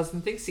Caviezel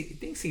doesn't think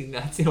thinks he's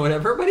nuts,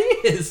 whatever, but he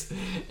is.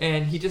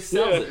 And he just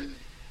sells it.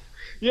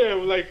 Yeah,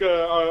 like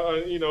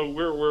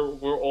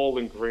we're all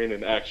ingrained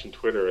in action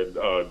Twitter,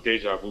 and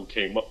Deja Vu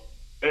came up,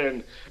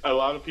 and a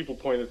lot of people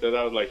pointed that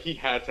out. Like, he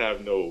had to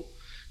have known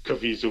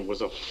Caviezel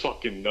was a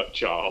fucking nut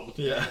job.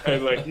 Yeah,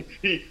 and like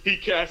he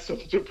cast him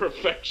to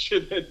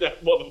perfection in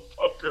that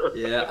motherfucker.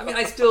 Yeah, I mean,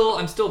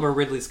 I'm still a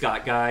Ridley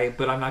Scott guy,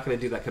 but I'm not going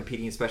to do that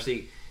competing,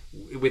 especially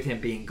with him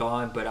being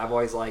gone. But I've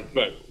always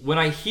when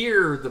I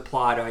hear the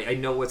plot, I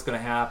know what's going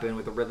to happen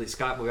with the Ridley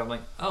Scott movie. I'm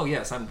like, oh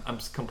yes, I'm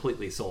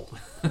completely sold.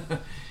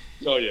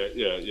 Oh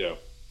yeah.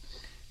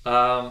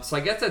 So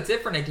I guess that's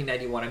it for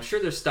 1991. I'm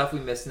sure there's stuff we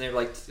missed in there,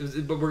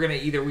 but we're gonna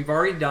we've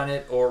already done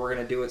it, or we're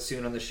gonna do it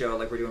soon on the show,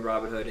 like we're doing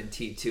Robin Hood and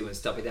T2 and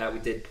stuff like that. We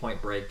did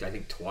Point Break, I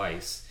think,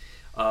 twice.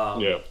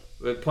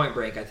 But Point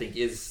Break, I think,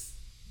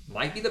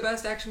 might be the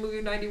best action movie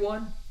of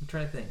 '91. I'm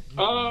trying to think.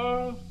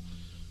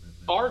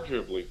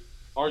 Arguably.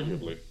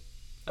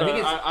 I think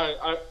it's.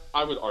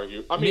 I would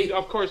argue. I mean,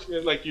 of course,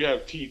 like you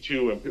have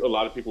T2, and a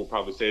lot of people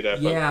probably say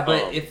that. Yeah,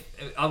 but if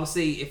I would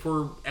say if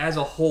we're as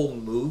a whole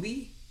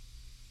movie,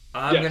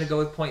 I'm going to go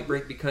with Point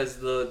Break because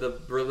the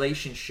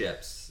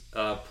relationships,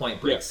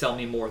 Point Break, sell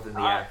me more than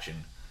the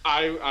action.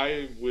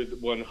 I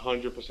would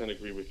 100%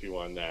 agree with you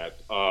on that.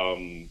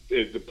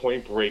 The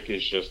Point Break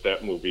is just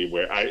that movie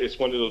where it's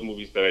one of those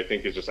movies that I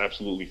think is just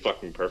absolutely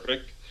fucking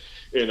perfect.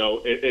 You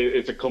know,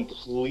 it's a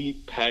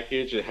complete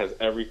package. It has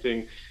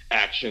everything: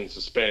 action,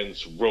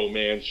 suspense,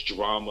 romance,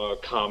 drama,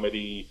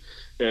 comedy.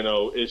 You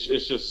know, it's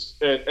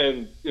just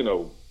and you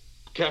know,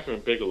 Catherine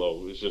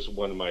Bigelow is just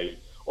one of my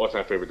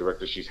all-time favorite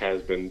directors. She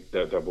has been.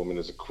 That woman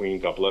is a queen.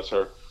 God bless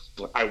her.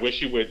 I wish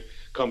she would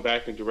come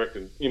back and direct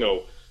and, you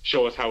know,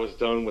 show us how it's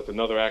done with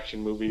another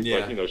action movie.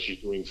 Yeah. But, you know, she's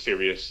doing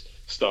serious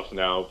stuff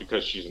now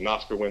because she's an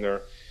Oscar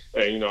winner.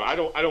 And, you know, I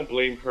don't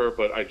blame her,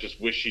 but I just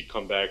wish she'd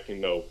come back, you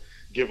know,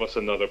 give us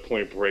another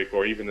Point Break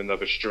or even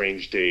another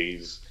Strange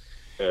Days.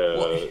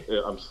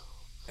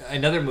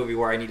 Another movie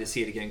where I need to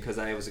see it again because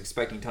I was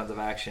expecting tons of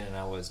action and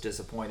I was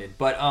disappointed.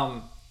 But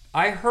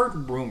I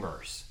heard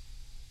rumors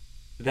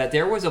that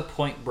there was a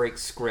Point Break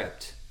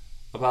script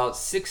about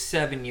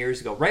 6-7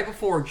 years ago, right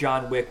before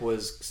John Wick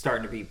was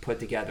starting to be put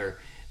together,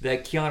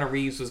 that Keanu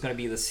Reeves was going to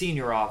be the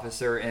senior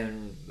officer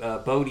and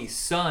Bodhi's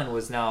son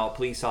was now a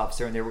police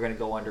officer and they were going to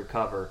go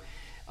undercover.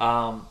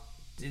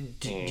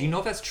 Do you know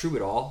if that's true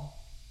at all?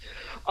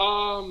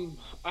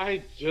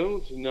 I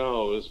don't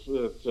know.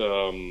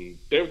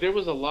 There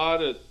was a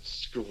lot of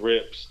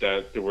scripts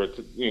that were,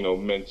 you know,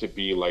 meant to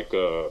be like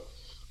a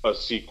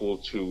sequel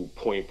to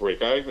Point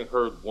Break. I even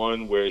heard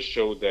one where it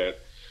showed that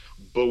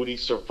Bodhi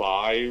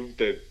survived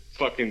the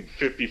fucking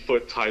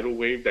 50-foot tidal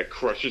wave that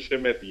crushes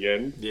him at the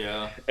end.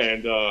 Yeah.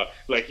 And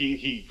like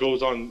he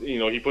goes on, you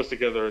know, he puts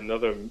together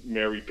another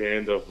merry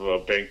band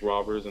of bank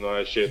robbers and all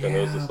that shit. Yeah, and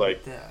it was just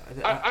like,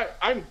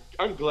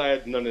 I'm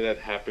glad none of that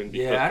happened.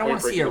 Because I don't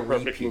want to see a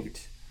repeat. Movie.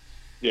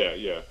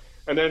 Yeah.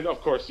 And then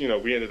of course, you know,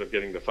 we ended up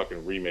getting the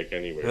fucking remake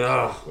anyway.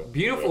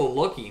 Beautiful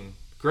looking,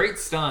 great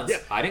stunts. Yeah.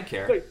 I didn't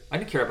care. Like, I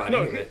didn't care about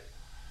any of it.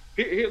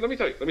 Here, let me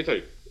tell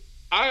you.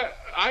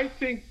 I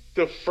think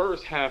the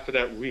first half of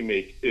that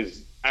remake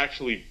is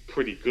actually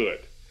pretty good.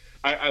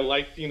 I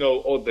like, you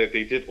know, that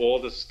they did all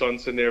the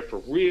stunts in there for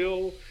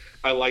real.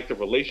 I like the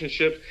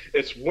relationships.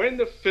 It's when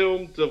the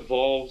film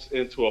devolves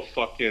into a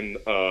fucking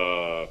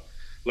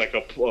like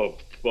a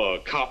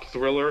cop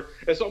thriller.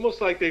 It's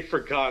almost like they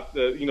forgot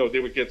that, you know, they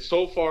would get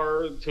so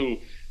far to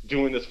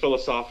doing this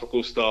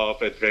philosophical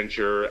stuff,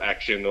 adventure,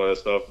 action, all that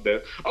stuff,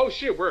 that, oh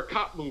shit, we're a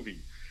cop movie.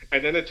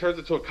 And then it turns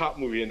into a cop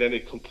movie, and then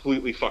it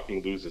completely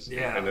fucking loses.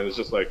 Yeah. And then it's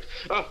just like,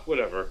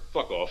 whatever,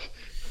 fuck off.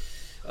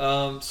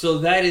 So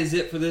that is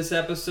it for this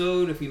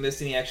episode. If we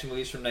missed any action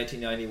movies from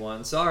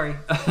 1991, sorry.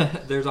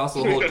 There's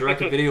also a whole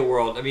direct-to-video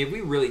world. I mean, if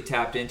we really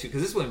tapped into,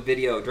 because this is when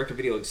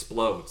direct-to-video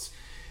explodes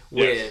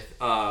with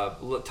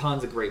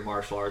tons of great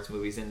martial arts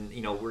movies, and,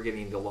 you know, we're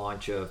getting the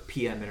launch of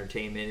PM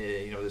Entertainment.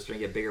 You know, they're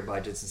starting to get bigger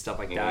budgets and stuff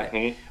like that.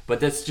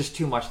 But that's just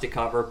too much to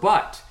cover.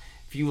 But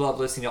if you love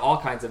listening to all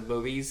kinds of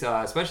movies,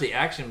 especially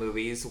action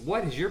movies,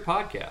 what is your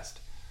podcast?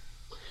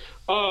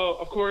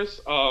 Of course,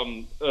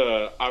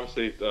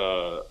 obviously,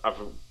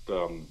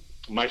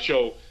 my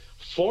show,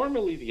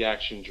 formerly The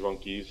Action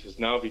Drunkies, has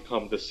now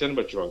become The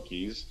Cinema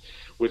Drunkies,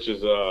 which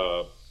is,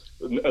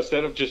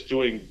 instead of just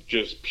doing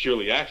just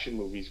purely action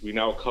movies, we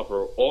now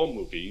cover all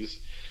movies,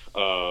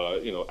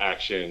 you know,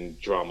 action,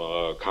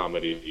 drama,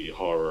 comedy,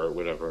 horror,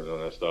 whatever, and all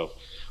that stuff.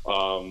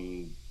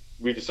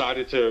 We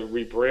decided to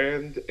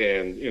rebrand,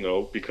 and, you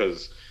know,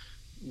 because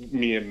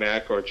me and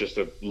Mac are just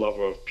a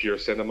lover of pure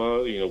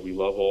cinema, you know, we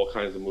love all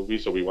kinds of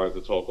movies, so we wanted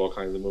to talk all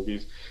kinds of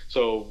movies.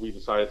 So we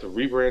decided to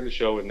rebrand the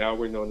show, and now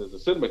we're known as the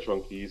Cinema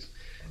Drunkies,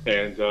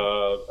 and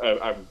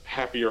I'm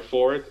happier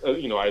for it.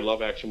 You know, I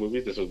love action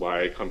movies. This is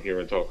why I come here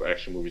and talk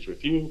action movies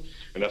with you,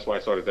 and that's why I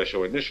started that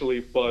show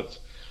initially. But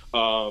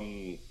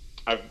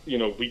you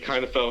know, we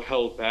kind of felt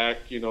held back,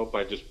 you know,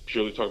 by just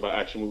purely talking about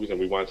action movies,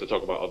 and we wanted to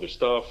talk about other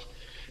stuff.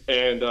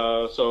 And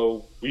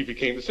so we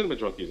became the Cinema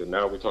Drunkies, and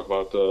now we talk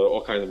about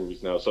all kinds of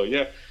movies now. So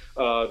yeah,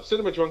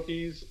 Cinema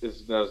Drunkies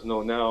is as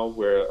known now.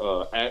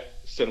 We're at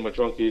Cinema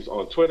Drunkies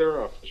on Twitter,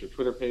 our official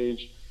Twitter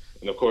page,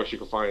 and of course you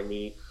can find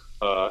me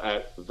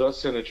at the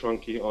Cine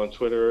Drunkie on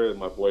Twitter, and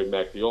my boy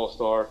Mac the All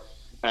Star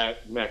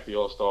at Mac the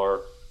All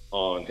Star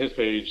on his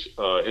page,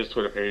 his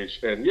Twitter page.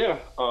 And yeah,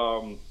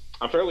 I'm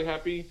fairly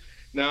happy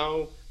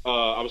now.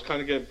 I was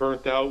kind of getting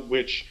burnt out,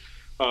 which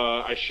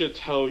I should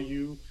tell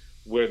you.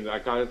 When I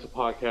got into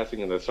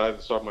podcasting and decided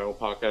to start my own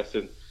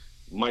podcasting,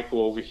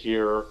 Michael over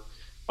here,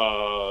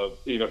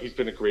 you know, he's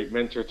been a great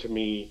mentor to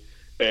me,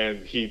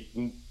 and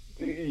he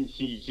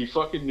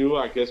fucking knew,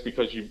 I guess,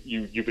 because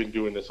you've been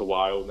doing this a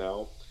while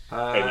now.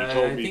 And he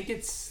told me, I think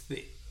it's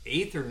the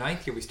 8th or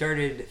 9th year. We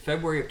started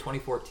February of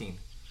 2014.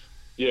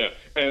 Yeah,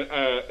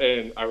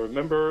 and I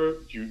remember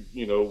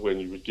you know, when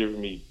you were giving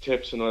me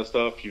tips and all that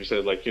stuff, you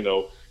said, like, you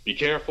know, be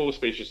careful,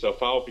 space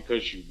yourself out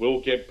because you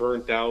will get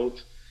burnt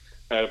out.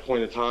 at a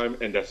point in time,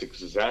 and that's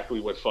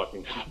exactly what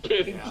fucking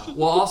happened. Yeah.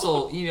 Well,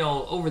 also,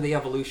 over the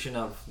evolution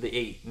of the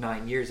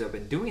 8-9 years I've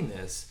been doing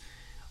this,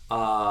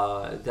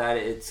 that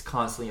it's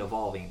constantly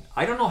evolving.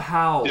 I don't know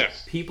how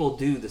people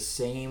do the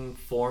same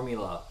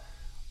formula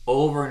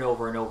over and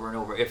over and over and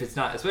over. If it's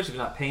not, especially if it's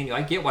not paying you,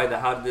 I get why the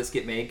 "How Did This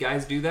Get Made"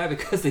 guys do that,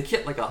 because they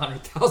get like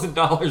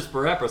 $100,000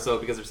 per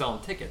episode because they're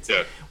selling tickets.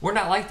 Yeah. We're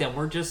not like them.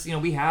 We're just,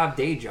 we have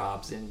day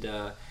jobs, and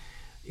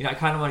I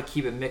kind of want to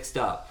keep it mixed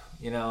up.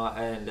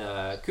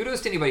 And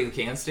kudos to anybody who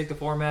can stick to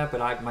format,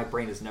 but my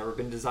brain has never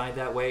been designed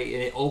that way,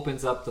 and it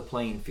opens up the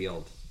playing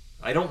field.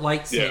 I don't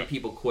like seeing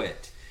people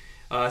quit.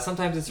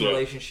 Sometimes it's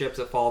relationships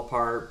that fall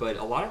apart, but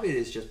a lot of it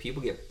is just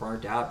people get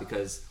burnt out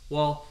because,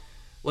 well,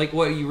 like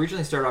what you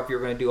originally started off, you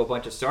were going to do a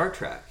bunch of Star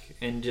Trek,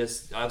 and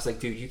I was like,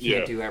 dude, you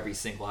can't do every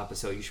single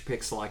episode. You should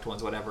pick select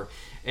ones, whatever,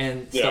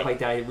 and stuff like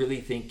that. I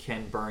really think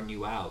can burn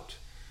you out.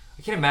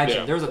 I can't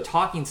imagine. There was a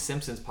Talking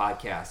Simpsons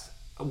podcast.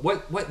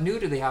 What new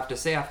do they have to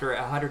say after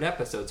 100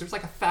 episodes? There's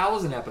like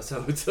 1,000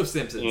 episodes of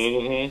Simpsons.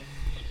 Mm-hmm.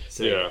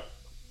 So. Yeah,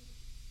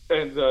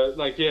 and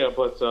I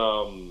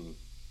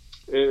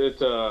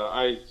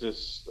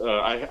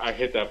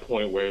hit that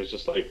point where it's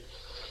just like,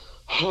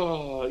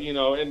 and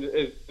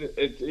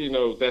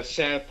that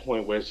sad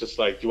point where it's just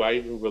like, do I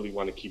even really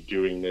want to keep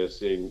doing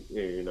this? And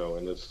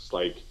and it's just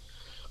like,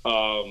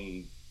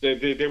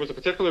 there was a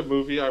particular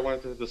movie I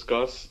wanted to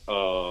discuss.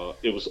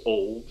 It was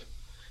Old.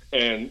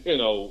 And,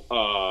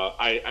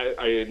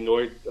 I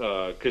annoyed,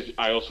 because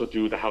I also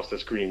do the House That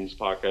Screams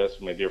podcast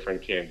with my dear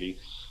friend Candy.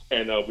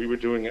 And we were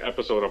doing an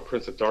episode on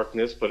Prince of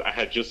Darkness, but I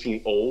had just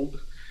seen Old.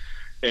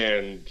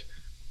 And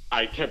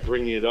I kept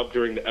bringing it up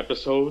during the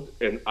episode,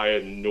 and I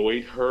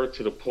annoyed her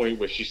to the point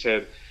where she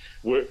said,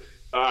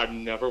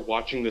 I'm never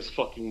watching this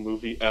fucking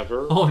movie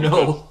ever. Oh,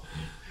 no.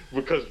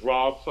 Because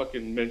Rob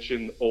fucking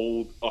mentioned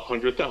Old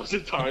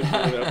 100,000 times in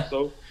an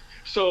episode.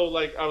 So,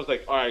 like, I was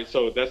like, all right,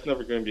 so that's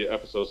never going to be an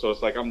episode. So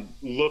it's like I'm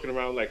looking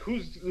around like,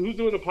 who's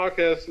doing a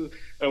podcast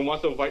and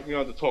wants to invite me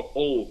on to talk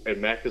Old?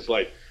 And Mac is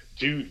like,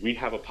 dude, we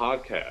have a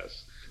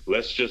podcast.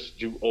 Let's just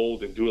do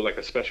Old and do it like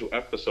a special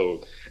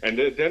episode. And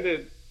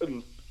then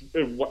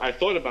I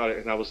thought about it,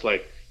 and I was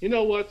like, you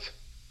know what?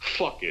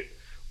 Fuck it.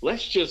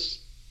 Let's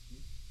just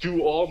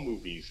do all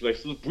movies.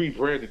 Let's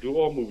rebrand and do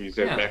all movies.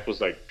 And Mac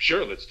was like,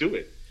 sure, let's do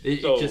it.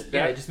 It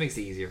just makes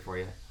it easier for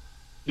you.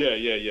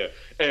 Yeah.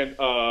 And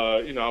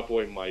our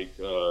boy Mike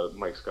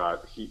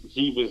Scott,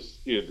 he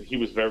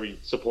was very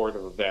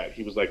supportive of that.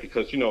 He was like,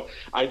 because he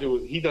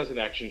does an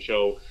action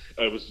show.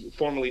 It was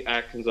formerly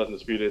Actions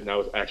Undisputed,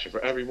 now it's Action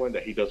for Everyone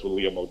that he does with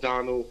Liam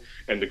O'Donnell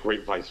and the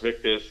great Vice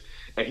Victus.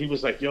 And he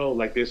was like, yo,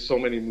 like there's so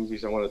many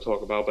movies I want to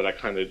talk about, but I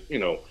kind of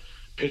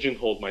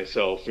pigeonholed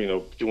myself,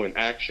 doing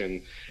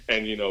action.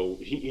 And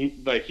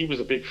he was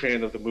a big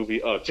fan of the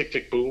movie Tick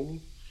Tick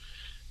Boom,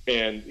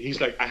 and he's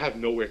like, I have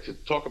nowhere to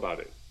talk about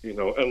it.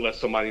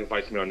 Unless somebody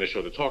invites me on this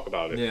show to talk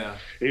about it. Yeah.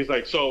 And he's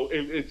like, so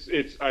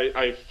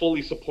I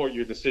fully support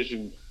your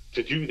decision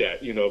to do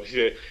that,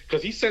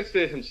 because he sensed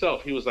it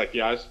himself. He was like,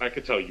 yeah, I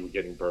could tell you were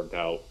getting burnt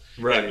out.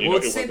 Right. And,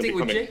 it's the same thing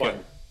with Jacob.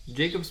 Fun.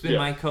 Jacob's been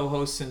my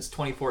co-host since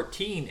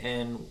 2014,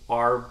 and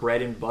our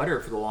bread and butter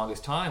for the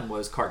longest time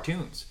was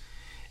cartoons.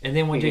 And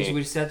then when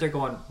we sat there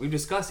going, we've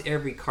discussed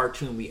every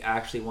cartoon we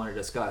actually want to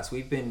discuss.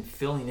 We've been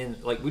filling in,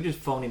 like, we just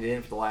phoning it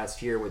in for the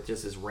last year with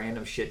just this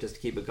random shit just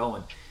to keep it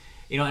going.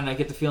 And I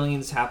get the feeling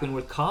it's happened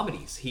with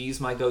comedies. He's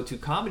my go-to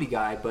comedy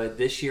guy, but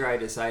this year I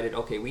decided,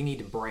 okay, we need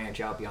to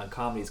branch out beyond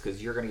comedies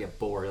because you're going to get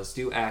bored. Let's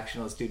do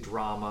action, let's do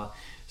drama.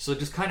 So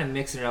just kind of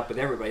mixing it up with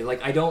everybody.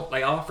 Like, I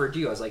offered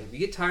you, I was like, if you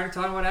get tired of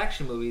talking about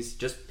action movies,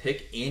 just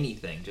pick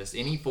anything. Just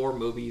any 4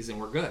 movies and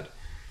we're good.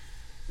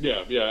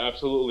 Yeah,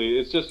 absolutely.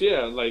 It's just,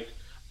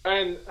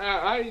 and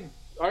I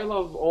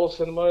love all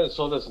cinema, and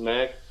so does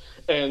Mac.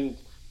 And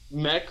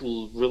Mac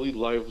really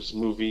loves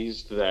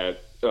movies that,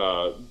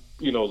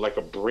 like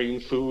a brain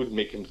food,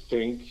 make him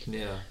think.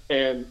 Yeah.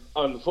 And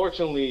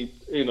unfortunately,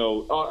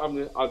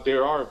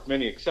 there are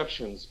many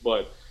exceptions,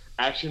 but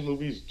action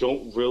movies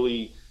don't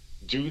really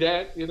do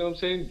that. You know what I'm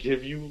saying?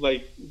 Give you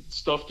like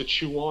stuff to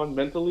chew on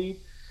mentally.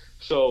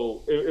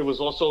 So it was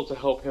also to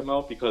help him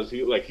out because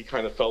he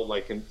kind of felt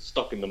like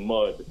stuck in the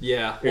mud.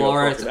 Yeah. Well,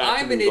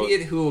 I'm an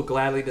idiot who will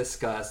gladly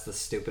discuss the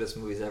stupidest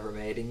movies ever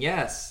made. And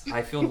yes,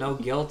 I feel no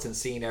guilt in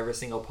seeing every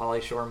single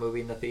Pauly Shore movie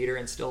in the theater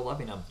and still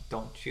loving them.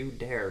 Don't you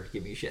dare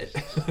give me shit.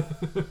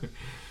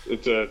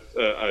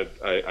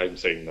 I'm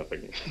saying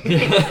nothing.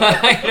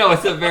 I know,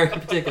 it's a very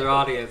particular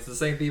audience. The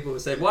same people who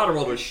said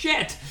Waterworld was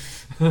shit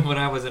when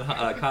I was in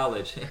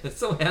college.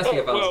 Someone asked me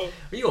if are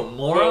you a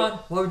moron?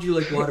 Why would you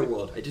like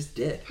Waterworld? I just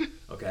did.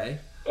 Okay?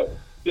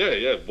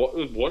 Yeah.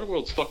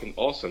 Waterworld's fucking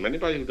awesome.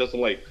 Anybody who doesn't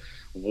like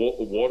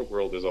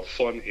Waterworld is a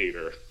fun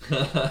hater.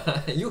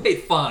 You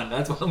hate fun.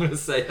 That's what I'm going to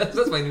say.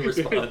 That's my new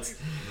response.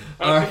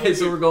 All right,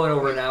 so we're going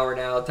over an hour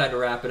now. Time to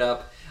wrap it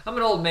up. I'm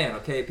an old man,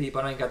 okay, Pete?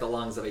 I ain't got the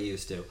lungs that I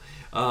used to.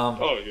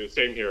 Yeah,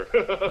 same here.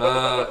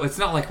 It's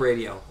not like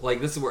radio. Like,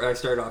 this is where I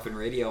started off in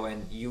radio,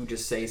 and you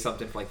just say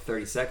something for like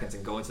 30 seconds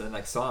and go into the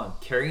next song.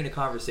 Carrying a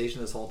conversation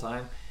this whole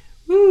time,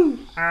 woo,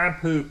 I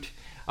pooped.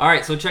 All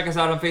right, so check us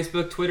out on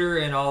Facebook, Twitter,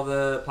 and all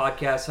the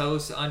podcast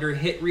hosts under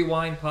Hit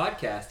Rewind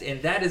Podcast.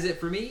 And that is it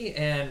for me.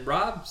 And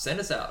Rob, send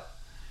us out.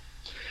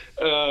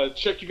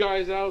 Check you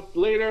guys out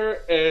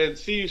later and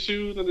see you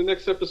soon in the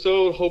next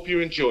episode. Hope you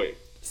enjoy.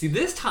 See,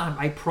 this time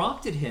I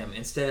prompted him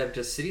instead of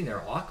just sitting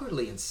there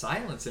awkwardly in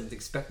silence and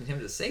expecting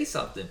him to say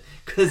something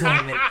because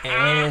I'm an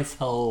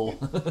asshole.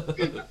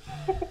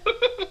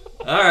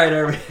 All right,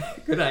 everybody.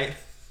 Good night.